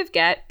kind of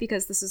get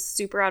because this is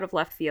super out of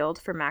left field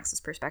from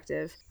Max's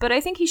perspective. But I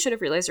think he should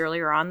have realized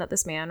earlier on that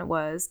this man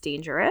was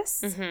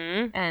dangerous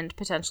and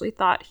potentially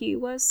thought he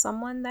was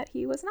someone that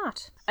he was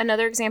not.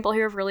 Another example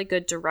here of really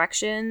good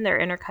direction,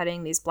 they're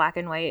intercutting these black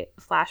and white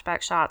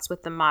flashback shots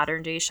with the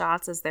modern day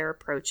shots as they're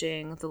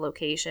approaching the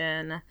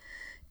location.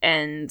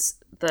 And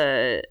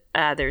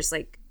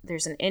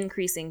there's an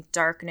increasing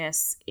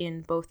darkness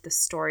in both the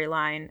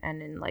storyline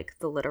and in like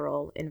the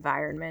literal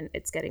environment.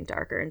 It's getting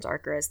darker and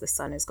darker as the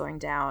sun is going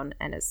down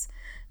and as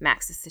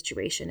Max's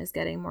situation is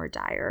getting more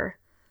dire.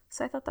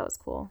 So I thought that was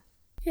cool.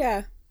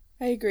 Yeah,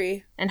 I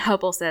agree. And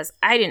Hubble says,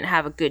 I didn't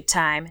have a good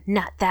time.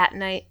 Not that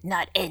night.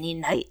 Not any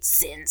night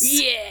since.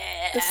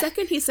 Yeah. The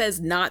second he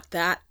says not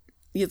that,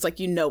 it's like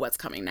you know what's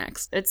coming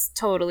next. It's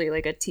totally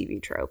like a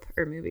TV trope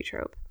or movie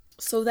trope.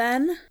 So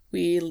then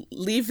we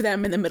leave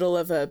them in the middle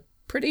of a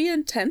pretty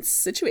intense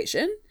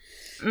situation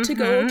to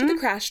go to the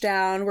crash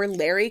down where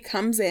Larry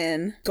comes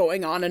in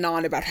going on and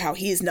on about how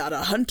he's not a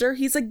hunter,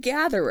 he's a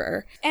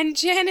gatherer. And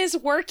Jen is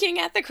working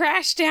at the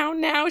crash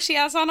down now. She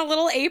has on a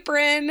little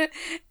apron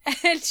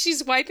and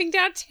she's wiping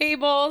down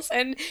tables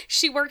and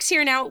she works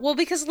here now. Well,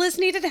 because Liz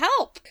needed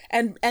help.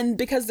 And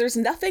because there's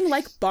nothing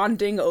like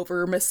bonding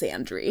over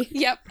misandry.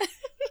 Yep.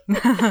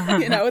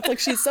 You know, it's like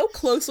she's so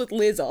close with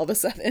Liz all of a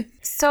sudden.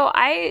 So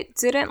I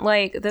didn't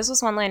like, this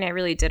was one line I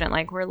really didn't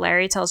like, where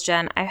Larry tells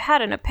Jen, I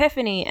had an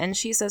epiphany, and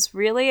she says,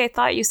 really? I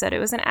thought you said it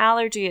was an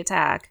allergy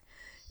attack.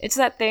 It's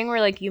that thing where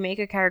like you make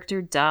a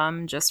character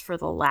dumb just for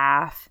the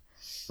laugh.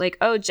 Like,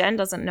 oh, Jen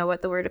doesn't know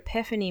what the word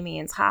epiphany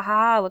means. Ha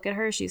ha, look at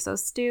her, she's so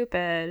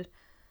stupid.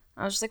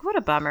 I was just like, what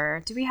a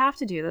bummer. Do we have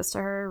to do this to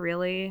her,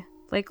 really?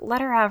 Like,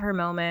 let her have her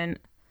moment.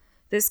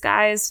 This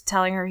guy's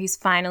telling her he's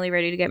finally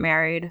ready to get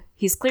married.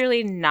 He's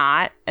clearly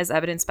not, as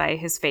evidenced by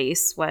his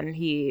face when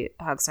he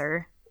hugs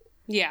her.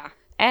 Yeah.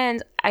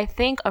 And I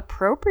think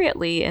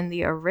appropriately in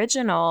the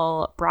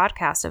original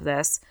broadcast of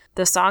this,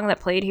 the song that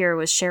played here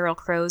was Sheryl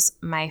Crow's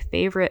My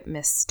Favorite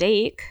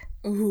Mistake.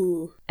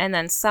 Ooh. And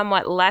then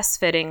somewhat less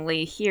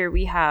fittingly, here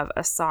we have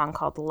a song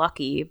called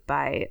Lucky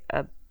by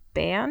a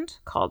band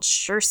called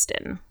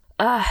Schurston.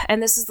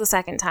 And this is the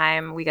second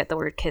time we get the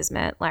word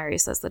kismet. Larry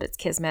says that it's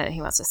kismet.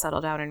 He wants to settle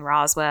down in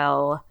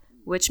Roswell,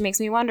 which makes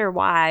me wonder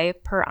why,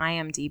 per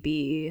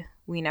IMDb,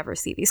 we never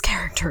see these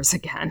characters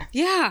again.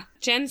 Yeah.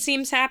 Jen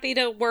seems happy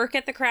to work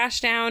at the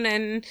Crashdown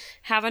and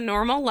have a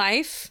normal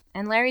life.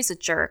 And Larry's a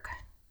jerk.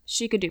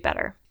 She could do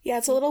better. Yeah,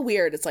 it's a little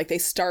weird. It's like they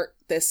start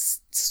this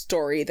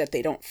story that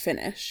they don't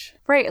finish.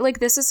 Right, like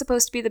this is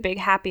supposed to be the big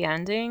happy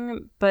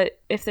ending,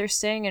 but if they're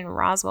staying in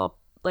Roswell,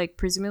 like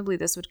presumably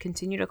this would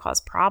continue to cause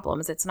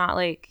problems. It's not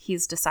like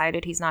he's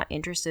decided he's not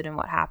interested in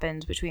what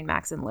happened between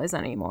Max and Liz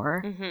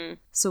anymore. Mm-hmm.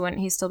 So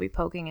wouldn't he still be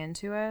poking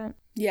into it?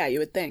 Yeah, you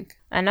would think.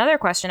 Another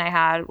question I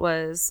had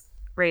was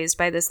raised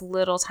by this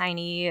little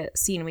tiny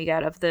scene we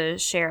get of the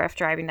sheriff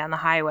driving down the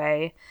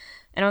highway.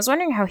 And I was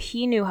wondering how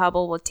he knew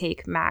Hubble would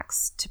take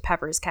Max to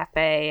Pepper's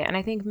Cafe. And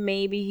I think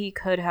maybe he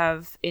could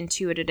have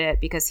intuited it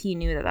because he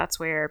knew that that's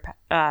where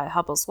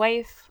Hubble's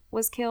wife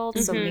was killed.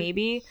 Mm-hmm. So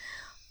maybe.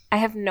 I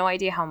have no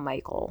idea how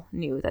Michael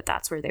knew that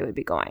that's where they would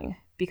be going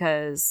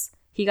because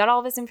he got all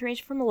of his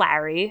information from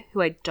Larry,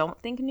 who I don't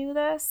think knew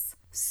this.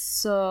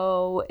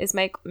 So is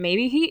Mike,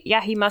 maybe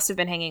he must have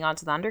been hanging on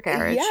to the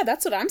undercarriage. Yeah,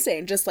 that's what I'm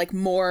saying. Just like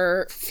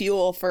more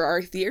fuel for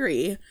our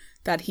theory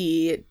that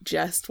he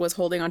just was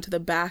holding onto the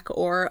back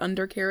or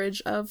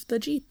undercarriage of the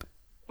Jeep.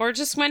 Or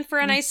just went for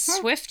a nice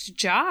swift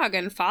jog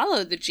and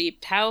followed the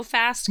Jeep. How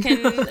fast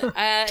can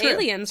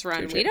aliens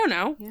run? True. We don't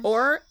know. Yeah.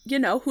 Or,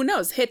 who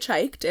knows,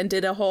 hitchhiked and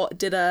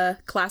did a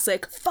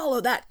classic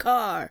follow that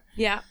car.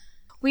 Yeah.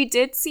 We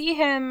did see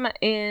him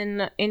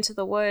in Into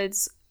the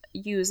Woods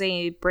use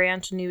a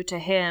brand new to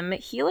him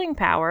healing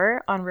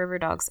power on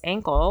Riverdog's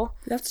ankle.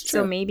 That's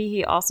true. So maybe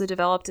he also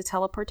developed a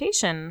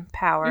teleportation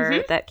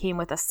power that came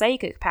with a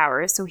psychic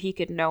power so he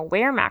could know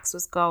where Max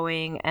was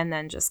going and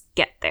then just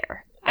get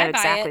there at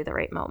exactly the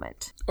right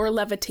moment. Or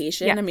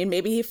levitation. Yeah. I mean,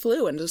 maybe he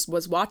flew and just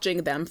was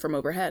watching them from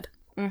overhead.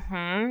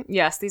 Mm-hmm.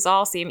 Yes, these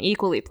all seem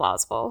equally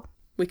plausible.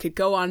 We could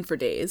go on for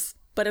days,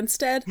 but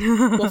instead,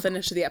 we'll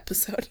finish the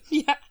episode.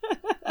 Yeah.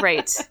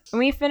 Right. When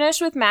we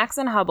finish with Max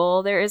and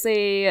Hubble, there is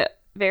a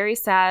very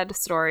sad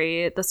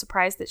story. The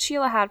surprise that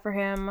Sheila had for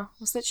him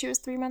was that she was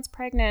 3 months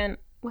pregnant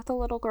with a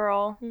little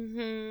girl.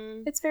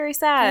 Mm-hmm. It's very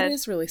sad. It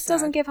is really sad.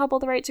 Doesn't give Hubble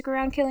the right to go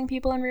around killing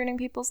people and ruining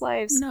people's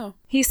lives. No.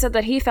 He said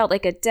that he felt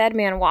like a dead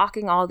man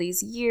walking all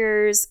these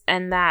years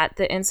and that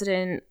the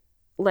incident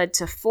led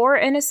to 4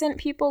 innocent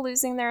people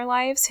losing their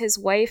lives. His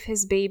wife,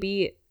 his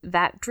baby,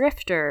 that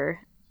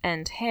drifter,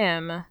 and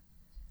him.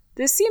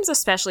 This seems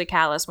especially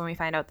callous when we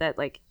find out that,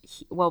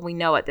 we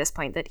know at this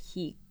point that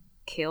he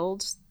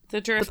killed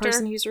the drifter. The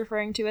person he's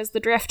referring to as the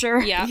drifter.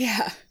 Yeah.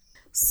 Yeah.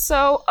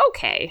 So,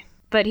 okay.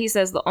 But he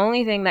says the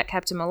only thing that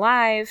kept him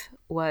alive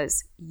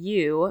was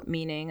you,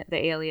 meaning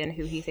the alien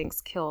who he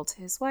thinks killed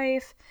his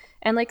wife.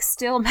 And,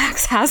 still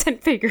Max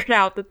hasn't figured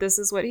out that this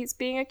is what he's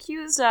being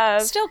accused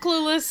of. Still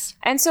clueless.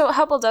 And so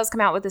Hubble does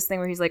come out with this thing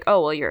where he's like,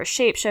 oh, well, you're a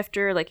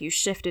shapeshifter. You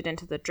shifted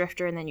into the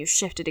drifter and then you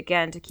shifted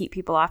again to keep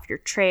people off your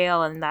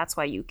trail. And that's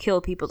why you kill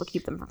people to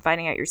keep them from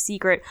finding out your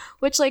secret.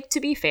 Which, to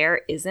be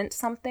fair, isn't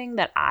something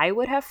that I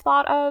would have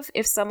thought of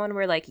if someone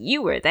were like,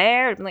 you were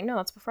there. I'd be like, no,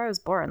 that's before I was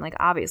born.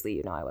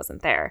 Obviously, I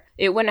wasn't there.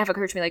 It wouldn't have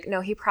occurred to me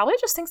no, he probably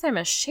just thinks I'm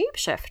a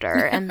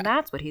shapeshifter. And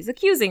that's what he's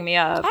accusing me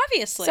of.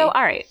 Obviously. So,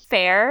 all right,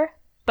 fair.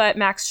 But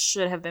Max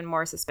should have been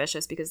more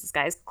suspicious because this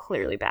guy's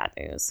clearly bad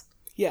news.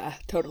 Yeah,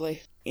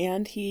 totally.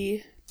 And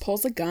he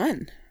pulls a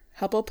gun.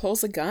 Hubble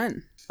pulls a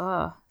gun.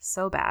 Oh,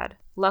 so bad.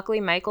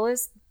 Luckily, Michael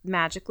is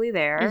magically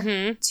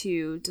there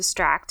to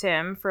distract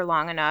him for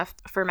long enough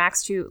for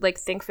Max to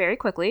think very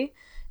quickly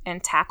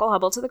and tackle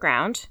Hubble to the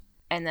ground.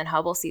 And then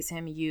Hubble sees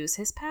him use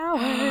his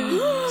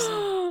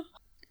powers.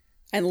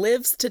 And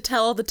lives to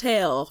tell the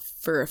tale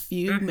for a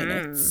few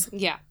minutes.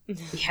 Yeah.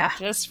 Yeah.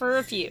 Just for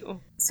a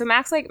few. So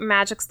Max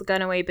magics the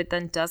gun away, but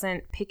then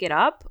doesn't pick it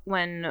up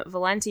when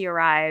Valenti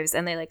arrives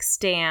and they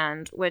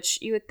stand, which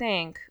you would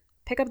think,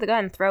 pick up the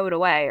gun, throw it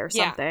away or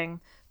something. Yeah.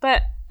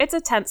 But it's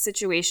a tense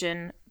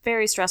situation,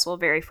 very stressful,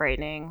 very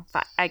frightening.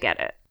 I get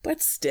it.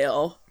 But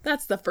still,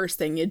 that's the first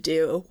thing you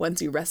do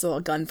once you wrestle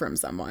a gun from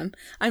someone.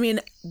 I mean,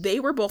 they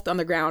were both on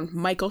the ground.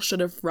 Michael should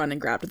have run and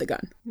grabbed the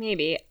gun.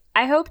 Maybe.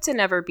 I hope to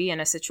never be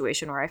in a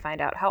situation where I find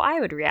out how I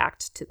would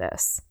react to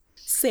this.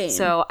 Same.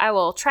 So I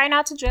will try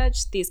not to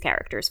judge these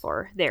characters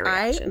for their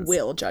reactions. I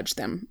will judge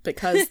them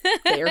because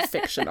they are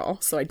fictional,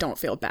 so I don't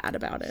feel bad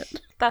about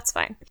it. That's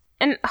fine.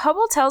 And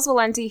Hubble tells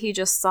Valenti he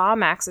just saw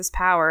Max's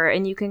power,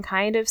 and you can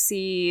kind of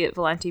see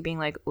Valenti being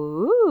like,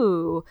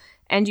 ooh.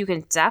 And you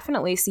can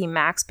definitely see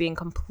Max being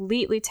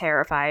completely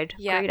terrified.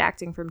 Yep. Great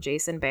acting from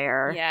Jason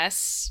Behr.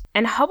 Yes.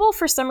 And Hubble,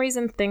 for some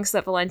reason, thinks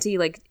that Valenti,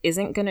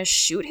 isn't going to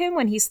shoot him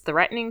when he's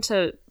threatening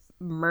to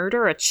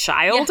murder a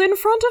child in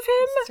front of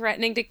him?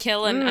 Threatening to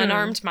kill an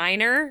unarmed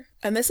minor.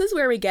 And this is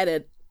where we get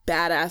a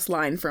badass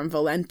line from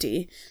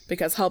Valenti,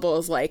 because Hubble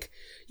is like,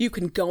 you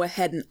can go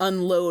ahead and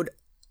unload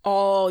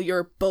all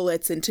your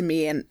bullets into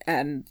me,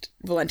 and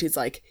Valenti's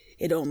like,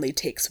 it only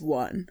takes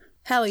one.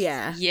 Hell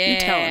yeah. Yeah. You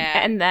tell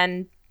him. And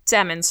then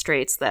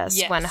demonstrates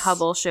this when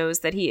Hubble shows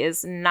that he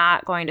is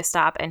not going to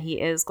stop and he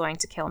is going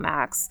to kill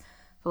Max.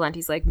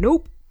 Valenti's like,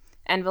 nope.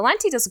 And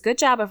Valenti does a good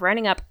job of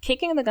running up,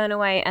 kicking the gun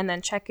away, and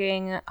then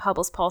checking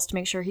Hubble's pulse to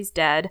make sure he's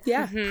dead.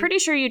 Yeah. Pretty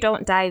sure you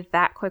don't die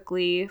that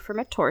quickly from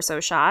a torso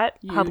shot.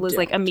 Hubble is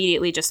like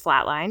immediately just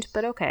flatlined,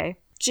 but okay.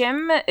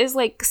 Jim is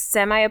like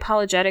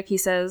semi-apologetic. He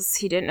says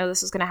he didn't know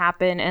this was going to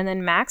happen. And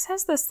then Max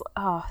has this,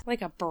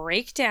 like a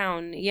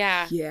breakdown.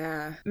 Yeah.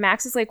 Yeah.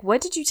 Max is like,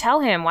 what did you tell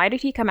him? Why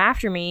did he come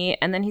after me?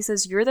 And then he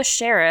says, you're the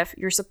sheriff.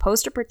 You're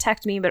supposed to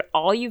protect me, but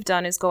all you've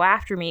done is go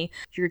after me.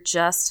 You're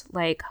just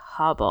like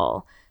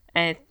Hubble.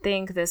 And I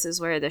think this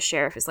is where the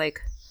sheriff is like,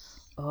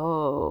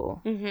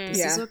 oh, this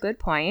is a good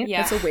point.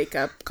 Yeah. That's a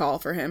wake-up call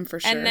for him, for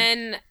sure. And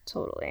then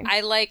Totally.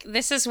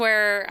 this is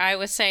where I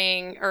was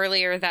saying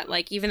earlier that,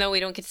 like, even though we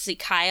don't get to see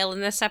Kyle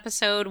in this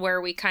episode,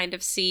 where we kind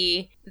of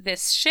see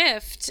this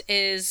shift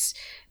is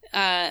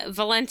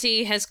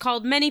Valenti has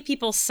called many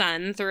people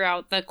son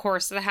throughout the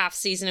course of the half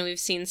season we've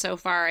seen so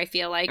far, I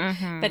feel like.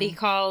 But he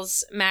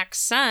calls Max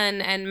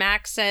son, and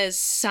Max says,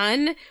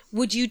 son,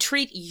 would you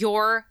treat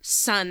your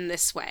son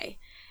this way?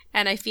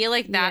 And I feel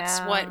like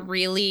that's what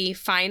really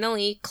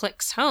finally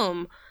clicks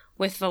home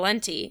with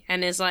Valenti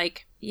and is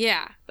like,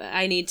 yeah,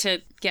 I need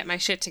to get my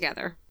shit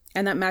together.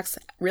 And that Max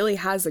really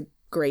has a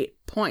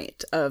great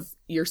point of,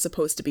 you're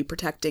supposed to be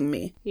protecting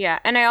me. Yeah,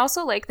 and I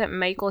also like that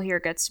Michael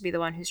here gets to be the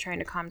one who's trying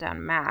to calm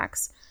down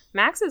Max.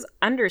 Max is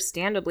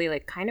understandably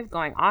like kind of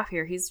going off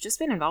here. He's just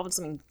been involved in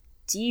something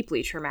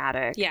deeply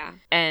traumatic. Yeah.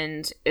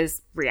 And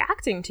is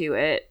reacting to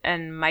it.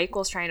 And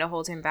Michael's trying to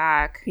hold him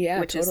back. Yeah,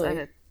 which totally. is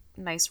a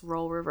nice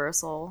role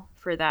reversal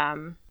for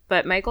them.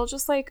 But Michael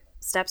just like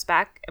steps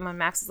back, and when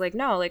Max is like,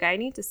 no, like I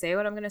need to say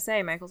what I'm gonna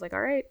say, Michael's like,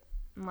 all right,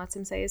 and lets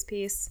him say his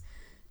piece.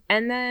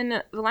 And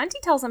then Valenti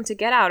tells him to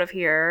get out of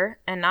here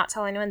and not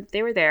tell anyone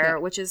they were there,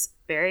 which is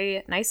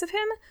very nice of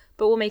him,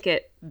 but will make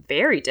it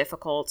very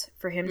difficult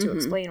for him to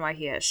explain why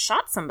he has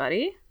shot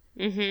somebody.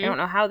 I don't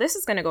know how this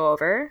is going to go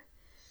over.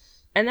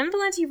 And then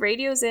Valenti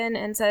radios in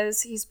and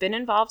says he's been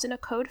involved in a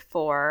Code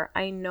 4.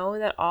 I know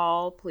that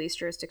all police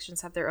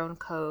jurisdictions have their own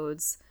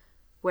codes.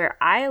 Where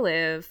I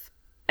live,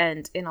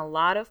 and in a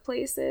lot of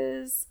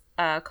places,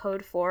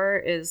 Code 4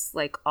 is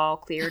like all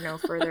clear, no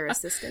further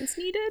assistance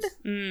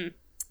needed.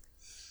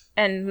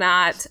 And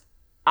not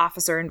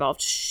officer-involved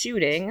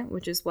shooting,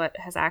 which is what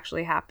has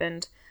actually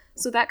happened.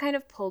 So that kind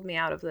of pulled me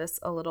out of this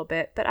a little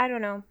bit. But I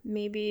don't know,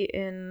 maybe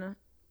in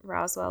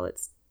Roswell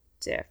it's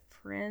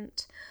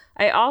different.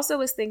 I also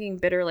was thinking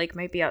Bitter Lake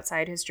might be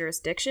outside his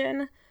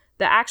jurisdiction.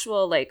 The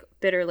actual like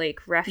Bitter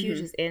Lake Refuge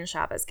is in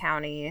Chavez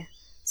County.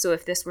 So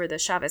if this were the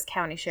Chavez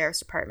County Sheriff's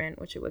Department,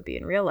 which it would be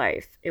in real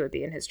life, it would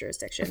be in his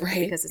jurisdiction. Right.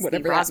 Because it's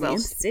Whatever the that Roswell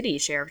means. City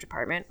Sheriff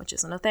Department, which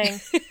isn't a thing.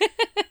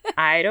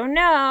 I don't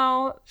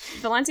know.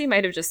 Valenti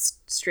might have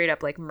just straight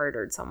up like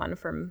murdered someone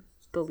from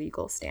the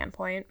legal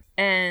standpoint.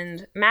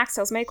 And Max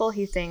tells Michael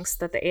he thinks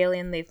that the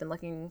alien they've been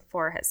looking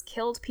for has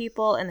killed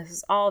people, and this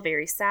is all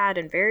very sad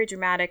and very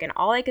dramatic. And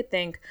all I could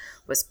think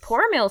was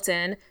poor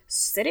Milton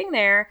sitting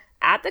there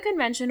at the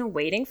convention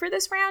waiting for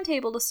this round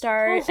table to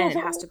start, and it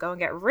has to go and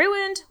get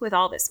ruined with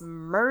all this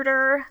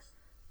murder.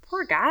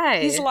 Poor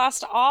guy. He's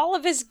lost all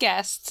of his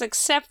guests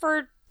except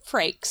for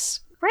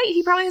Frakes. Right,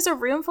 he probably has a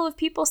room full of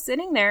people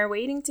sitting there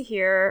waiting to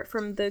hear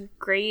from the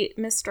great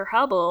Mr.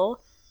 Hubble,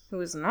 who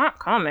is not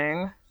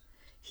coming.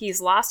 He's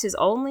lost his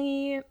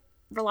only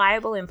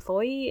reliable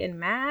employee in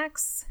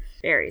Max.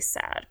 Very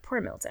sad.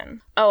 Poor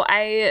Milton. Oh,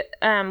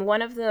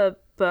 one of the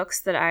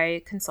books that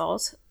I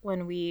consult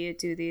when we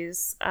do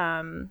these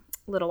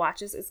little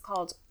watches is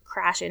called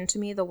Crash Into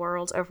Me, The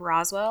World of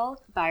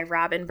Roswell by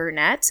Robin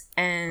Burnett.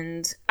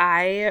 And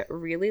I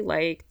really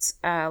liked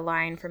a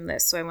line from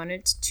this, so I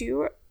wanted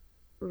to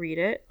read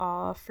it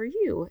for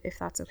you, if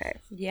that's okay.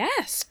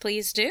 Yes,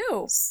 please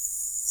do.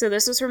 So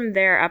this was from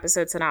their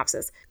episode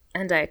synopsis,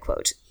 and I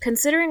quote,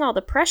 "Considering all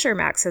the pressure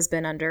Max has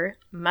been under,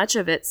 much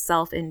of it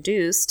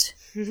self-induced,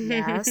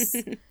 yes,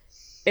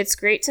 it's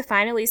great to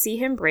finally see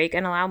him break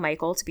and allow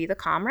Michael to be the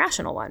calm,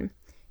 rational one.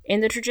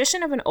 In the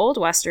tradition of an old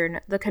Western,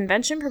 the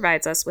convention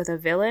provides us with a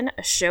villain,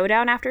 a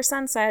showdown after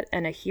sunset,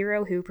 and a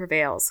hero who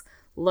prevails.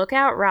 Look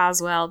out,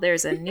 Roswell,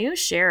 there's a new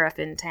sheriff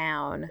in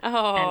town."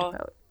 Oh. End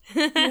quote.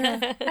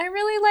 Yeah. I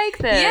really like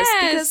this.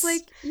 Yes.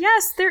 Because,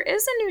 yes, there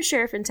is a new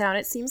sheriff in town.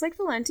 It seems like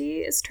Valenti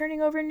is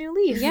turning over a new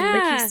leaf.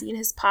 Yeah. He's seen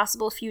his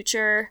possible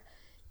future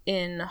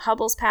in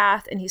Hubble's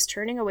path, and he's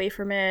turning away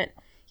from it.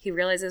 He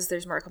realizes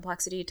there's more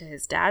complexity to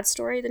his dad's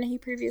story than he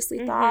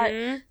previously thought.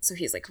 So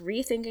he's,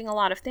 rethinking a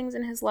lot of things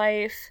in his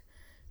life,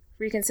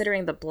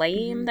 reconsidering the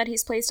blame that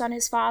he's placed on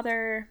his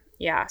father.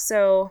 Yeah,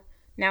 so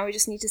now we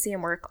just need to see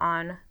him work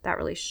on that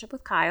relationship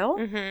with Kyle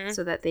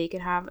so that they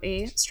can have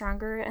a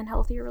stronger and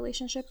healthier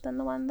relationship than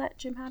the one that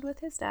Jim had with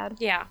his dad.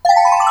 Yeah.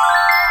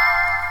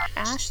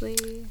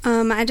 Ashley.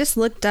 I just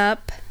looked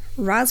up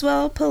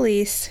Roswell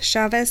Police,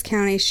 Chavez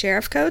County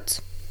Sheriff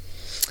codes.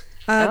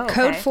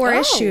 Code 4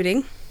 is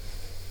shooting.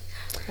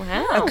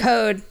 Wow.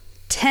 Code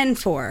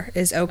 10-4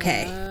 is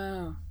okay.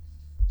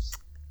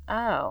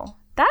 Oh,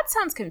 that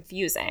sounds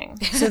confusing.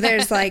 So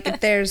there's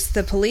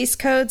the police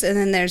codes, and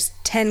then there's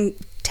 10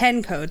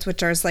 codes,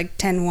 which are like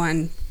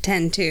 10-1,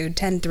 10-2,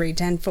 10-3,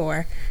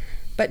 10-4.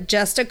 But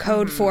just a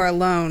code 4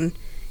 alone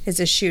is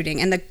a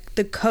shooting. And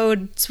the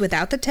codes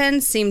without the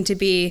 10 seem to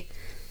be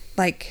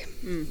like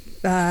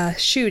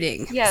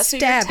shooting, Yeah, so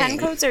stabbing, your 10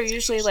 codes are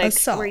usually like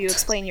assault. where you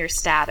explain your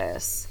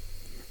status.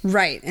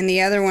 Right. And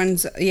the other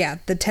ones,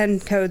 the 10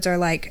 codes are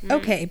like,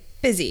 okay,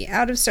 busy,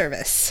 out of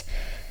service.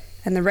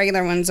 And the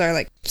regular ones are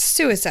like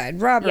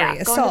suicide, robbery,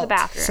 assault. Going to the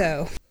bathroom.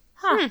 So,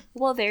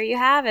 Well, there you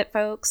have it,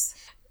 folks.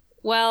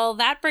 Well,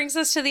 that brings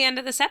us to the end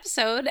of this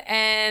episode,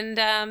 and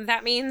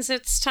that means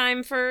it's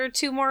time for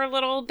 2 more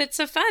little bits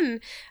of fun.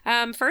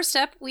 First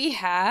up, we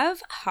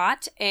have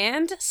Hot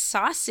and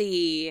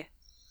Saucy.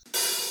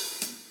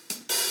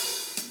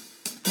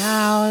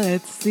 Now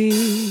let's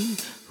see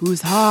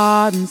who's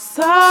hot and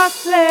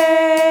saucy.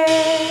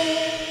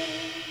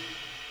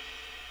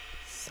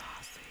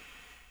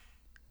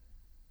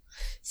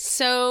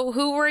 So,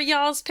 who were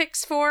y'all's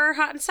picks for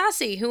Hot and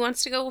Saucy? Who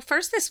wants to go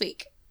first this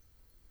week?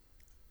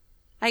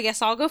 I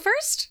guess I'll go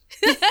first.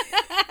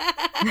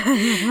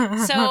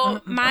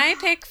 So, my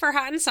pick for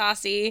Hot and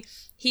Saucy,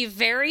 he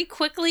very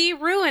quickly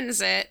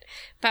ruins it,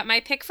 but my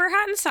pick for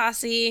Hot and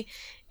Saucy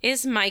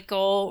is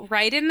Michael,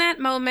 right in that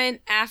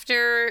moment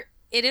after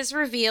it is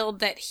revealed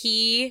that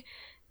he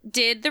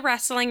did the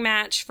wrestling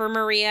match for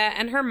Maria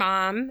and her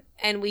mom,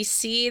 and we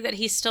see that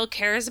he still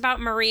cares about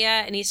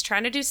Maria and he's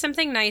trying to do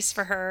something nice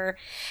for her.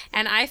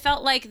 And I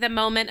felt like the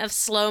moment of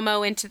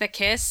slow-mo into the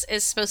kiss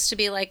is supposed to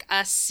be like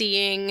us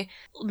seeing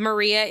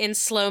Maria in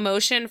slow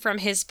motion from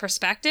his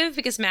perspective,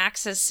 because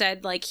Max has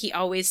said like he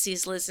always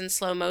sees Liz in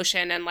slow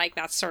motion, and like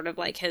that's sort of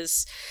like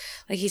his,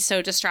 like he's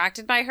so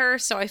distracted by her.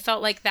 So I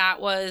felt like that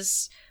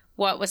was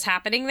what was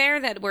happening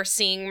there, that we're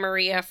seeing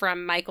Maria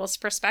from Michael's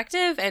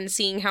perspective and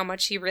seeing how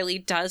much he really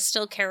does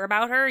still care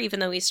about her, even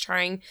though he's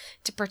trying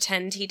to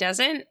pretend he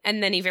doesn't.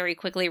 And then he very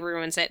quickly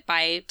ruins it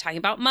by talking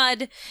about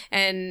mud,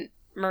 and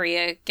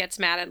Maria gets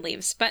mad and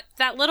leaves. But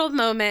that little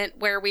moment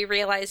where we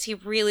realize he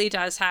really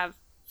does have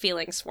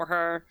feelings for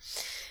her,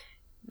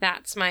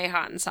 that's my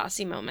Hot and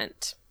Saucy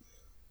moment.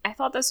 I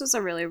thought this was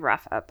a really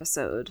rough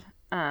episode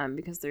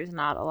because there's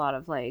not a lot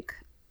of like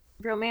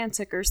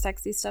romantic or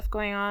sexy stuff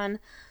going on.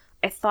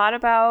 I thought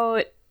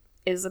about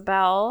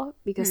Isabel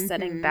because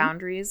setting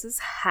boundaries is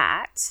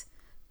hot,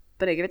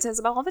 but I give it to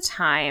Isabel all the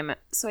time.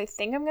 So I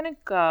think I'm going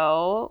to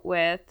go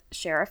with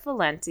Sheriff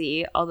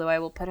Valenti, although I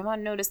will put him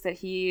on notice that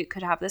he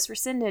could have this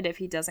rescinded if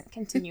he doesn't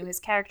continue his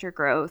character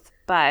growth.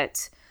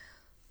 But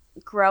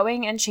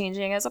growing and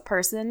changing as a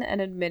person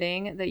and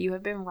admitting that you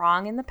have been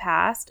wrong in the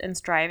past and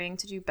striving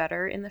to do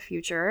better in the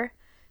future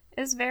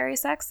is very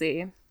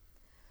sexy.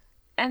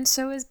 And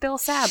so is Bill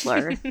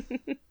Sadler.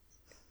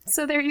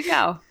 So there you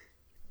go.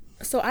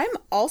 So I'm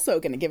also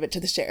going to give it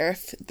to the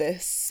sheriff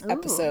this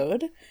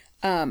episode.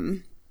 I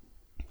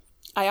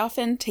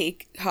often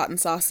take hot and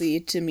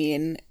saucy to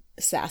mean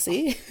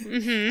sassy.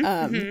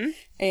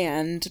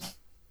 And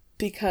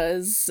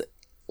because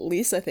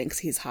Lisa thinks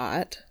he's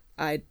hot,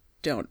 I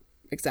don't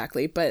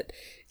exactly, but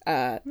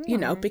you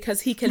know,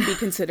 because he can be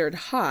considered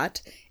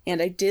hot,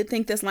 and I did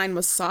think this line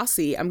was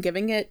saucy, I'm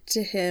giving it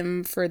to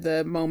him for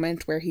the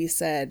moment where he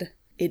said,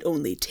 "It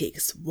only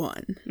takes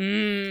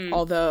one."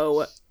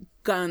 Although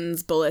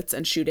guns, bullets,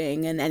 and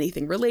shooting and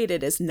anything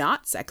related is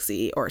not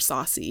sexy or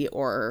saucy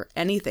or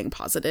anything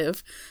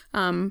positive.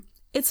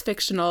 It's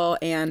fictional,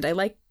 and I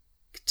liked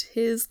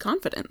his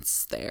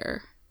confidence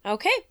there.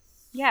 Okay.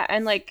 Yeah,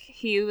 and like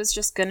he was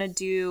just gonna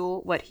do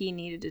what he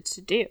needed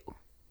to do.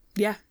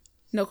 Yeah,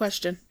 no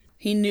question.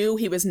 He knew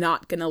he was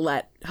not gonna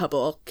let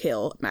Hubble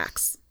kill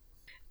Max.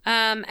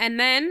 And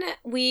then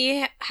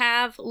we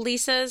have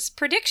Lisa's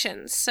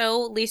predictions.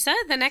 So, Lisa,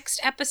 the next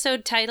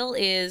episode title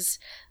is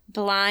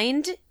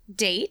Blind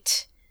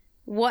Date.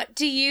 What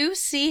do you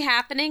see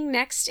happening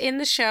next in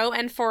the show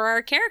and for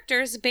our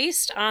characters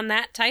based on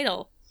that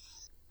title?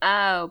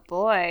 Oh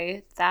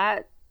boy,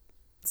 that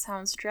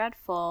sounds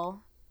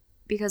dreadful.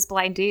 Because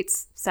blind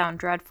dates sound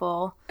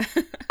dreadful.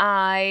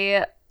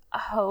 I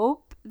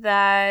hope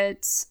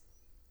that...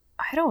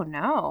 I don't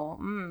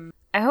know.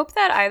 I hope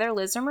that either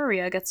Liz or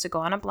Maria gets to go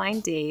on a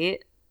blind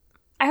date.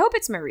 I hope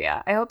it's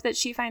Maria. I hope that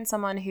she finds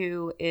someone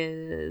who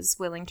is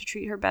willing to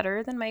treat her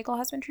better than Michael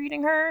has been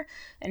treating her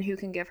and who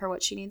can give her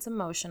what she needs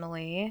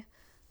emotionally.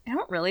 I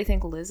don't really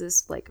think Liz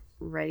is like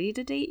ready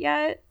to date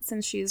yet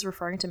since she's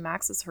referring to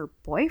Max as her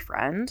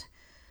boyfriend.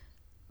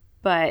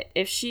 But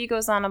if she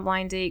goes on a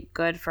blind date,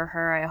 good for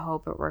her. I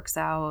hope it works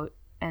out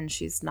and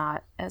she's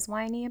not as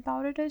whiny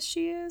about it as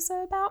she is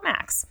about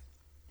Max.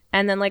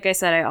 And then, like I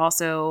said, I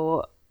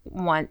also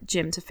want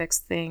Jim to fix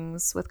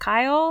things with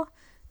Kyle.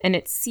 And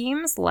it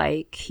seems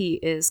like he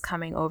is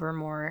coming over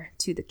more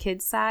to the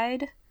kids'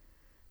 side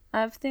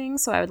of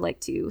things. So I would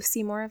like to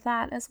see more of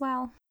that as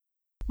well.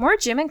 More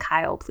Jim and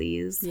Kyle,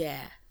 please. Yeah.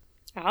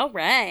 All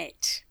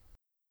right.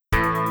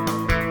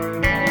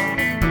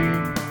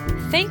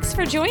 Thanks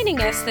for joining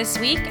us this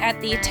week at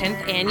the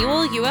 10th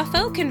Annual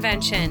UFO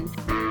Convention.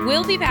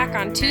 We'll be back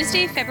on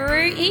Tuesday,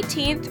 February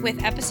 18th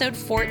with episode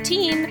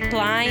 14,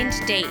 Blind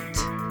Date.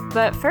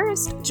 But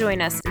first,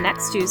 join us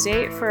next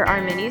Tuesday for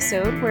our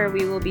mini-sode where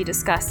we will be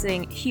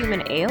discussing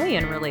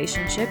human-alien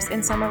relationships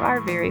in some of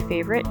our very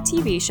favorite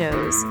TV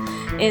shows.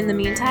 In the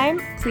meantime,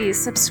 please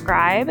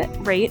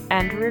subscribe, rate,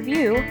 and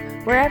review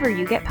wherever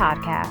you get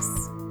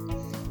podcasts.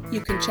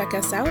 You can check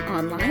us out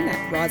online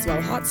at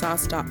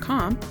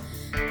roswellhotsauce.com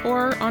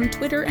or on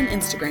Twitter and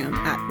Instagram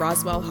at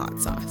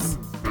roswellhotsauce.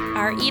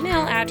 Our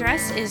email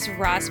address is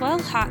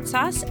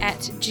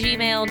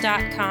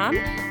roswellhotsauce@gmail.com.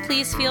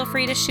 Please feel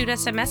free to shoot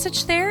us a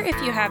message there if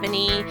you have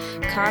any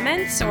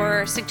comments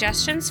or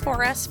suggestions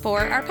for us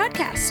for our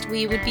podcast.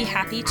 We would be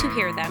happy to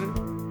hear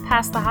them.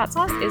 Pass the Hot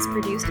Sauce is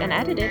produced and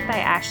edited by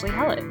Ashley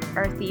Hellett.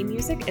 Our theme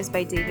music is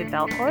by David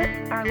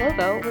Belcourt. Our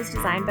logo was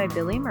designed by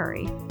Billy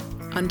Murray.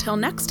 Until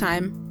next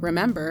time,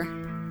 remember,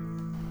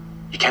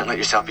 you can't let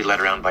yourself be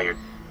led around by your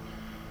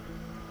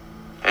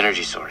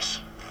energy source.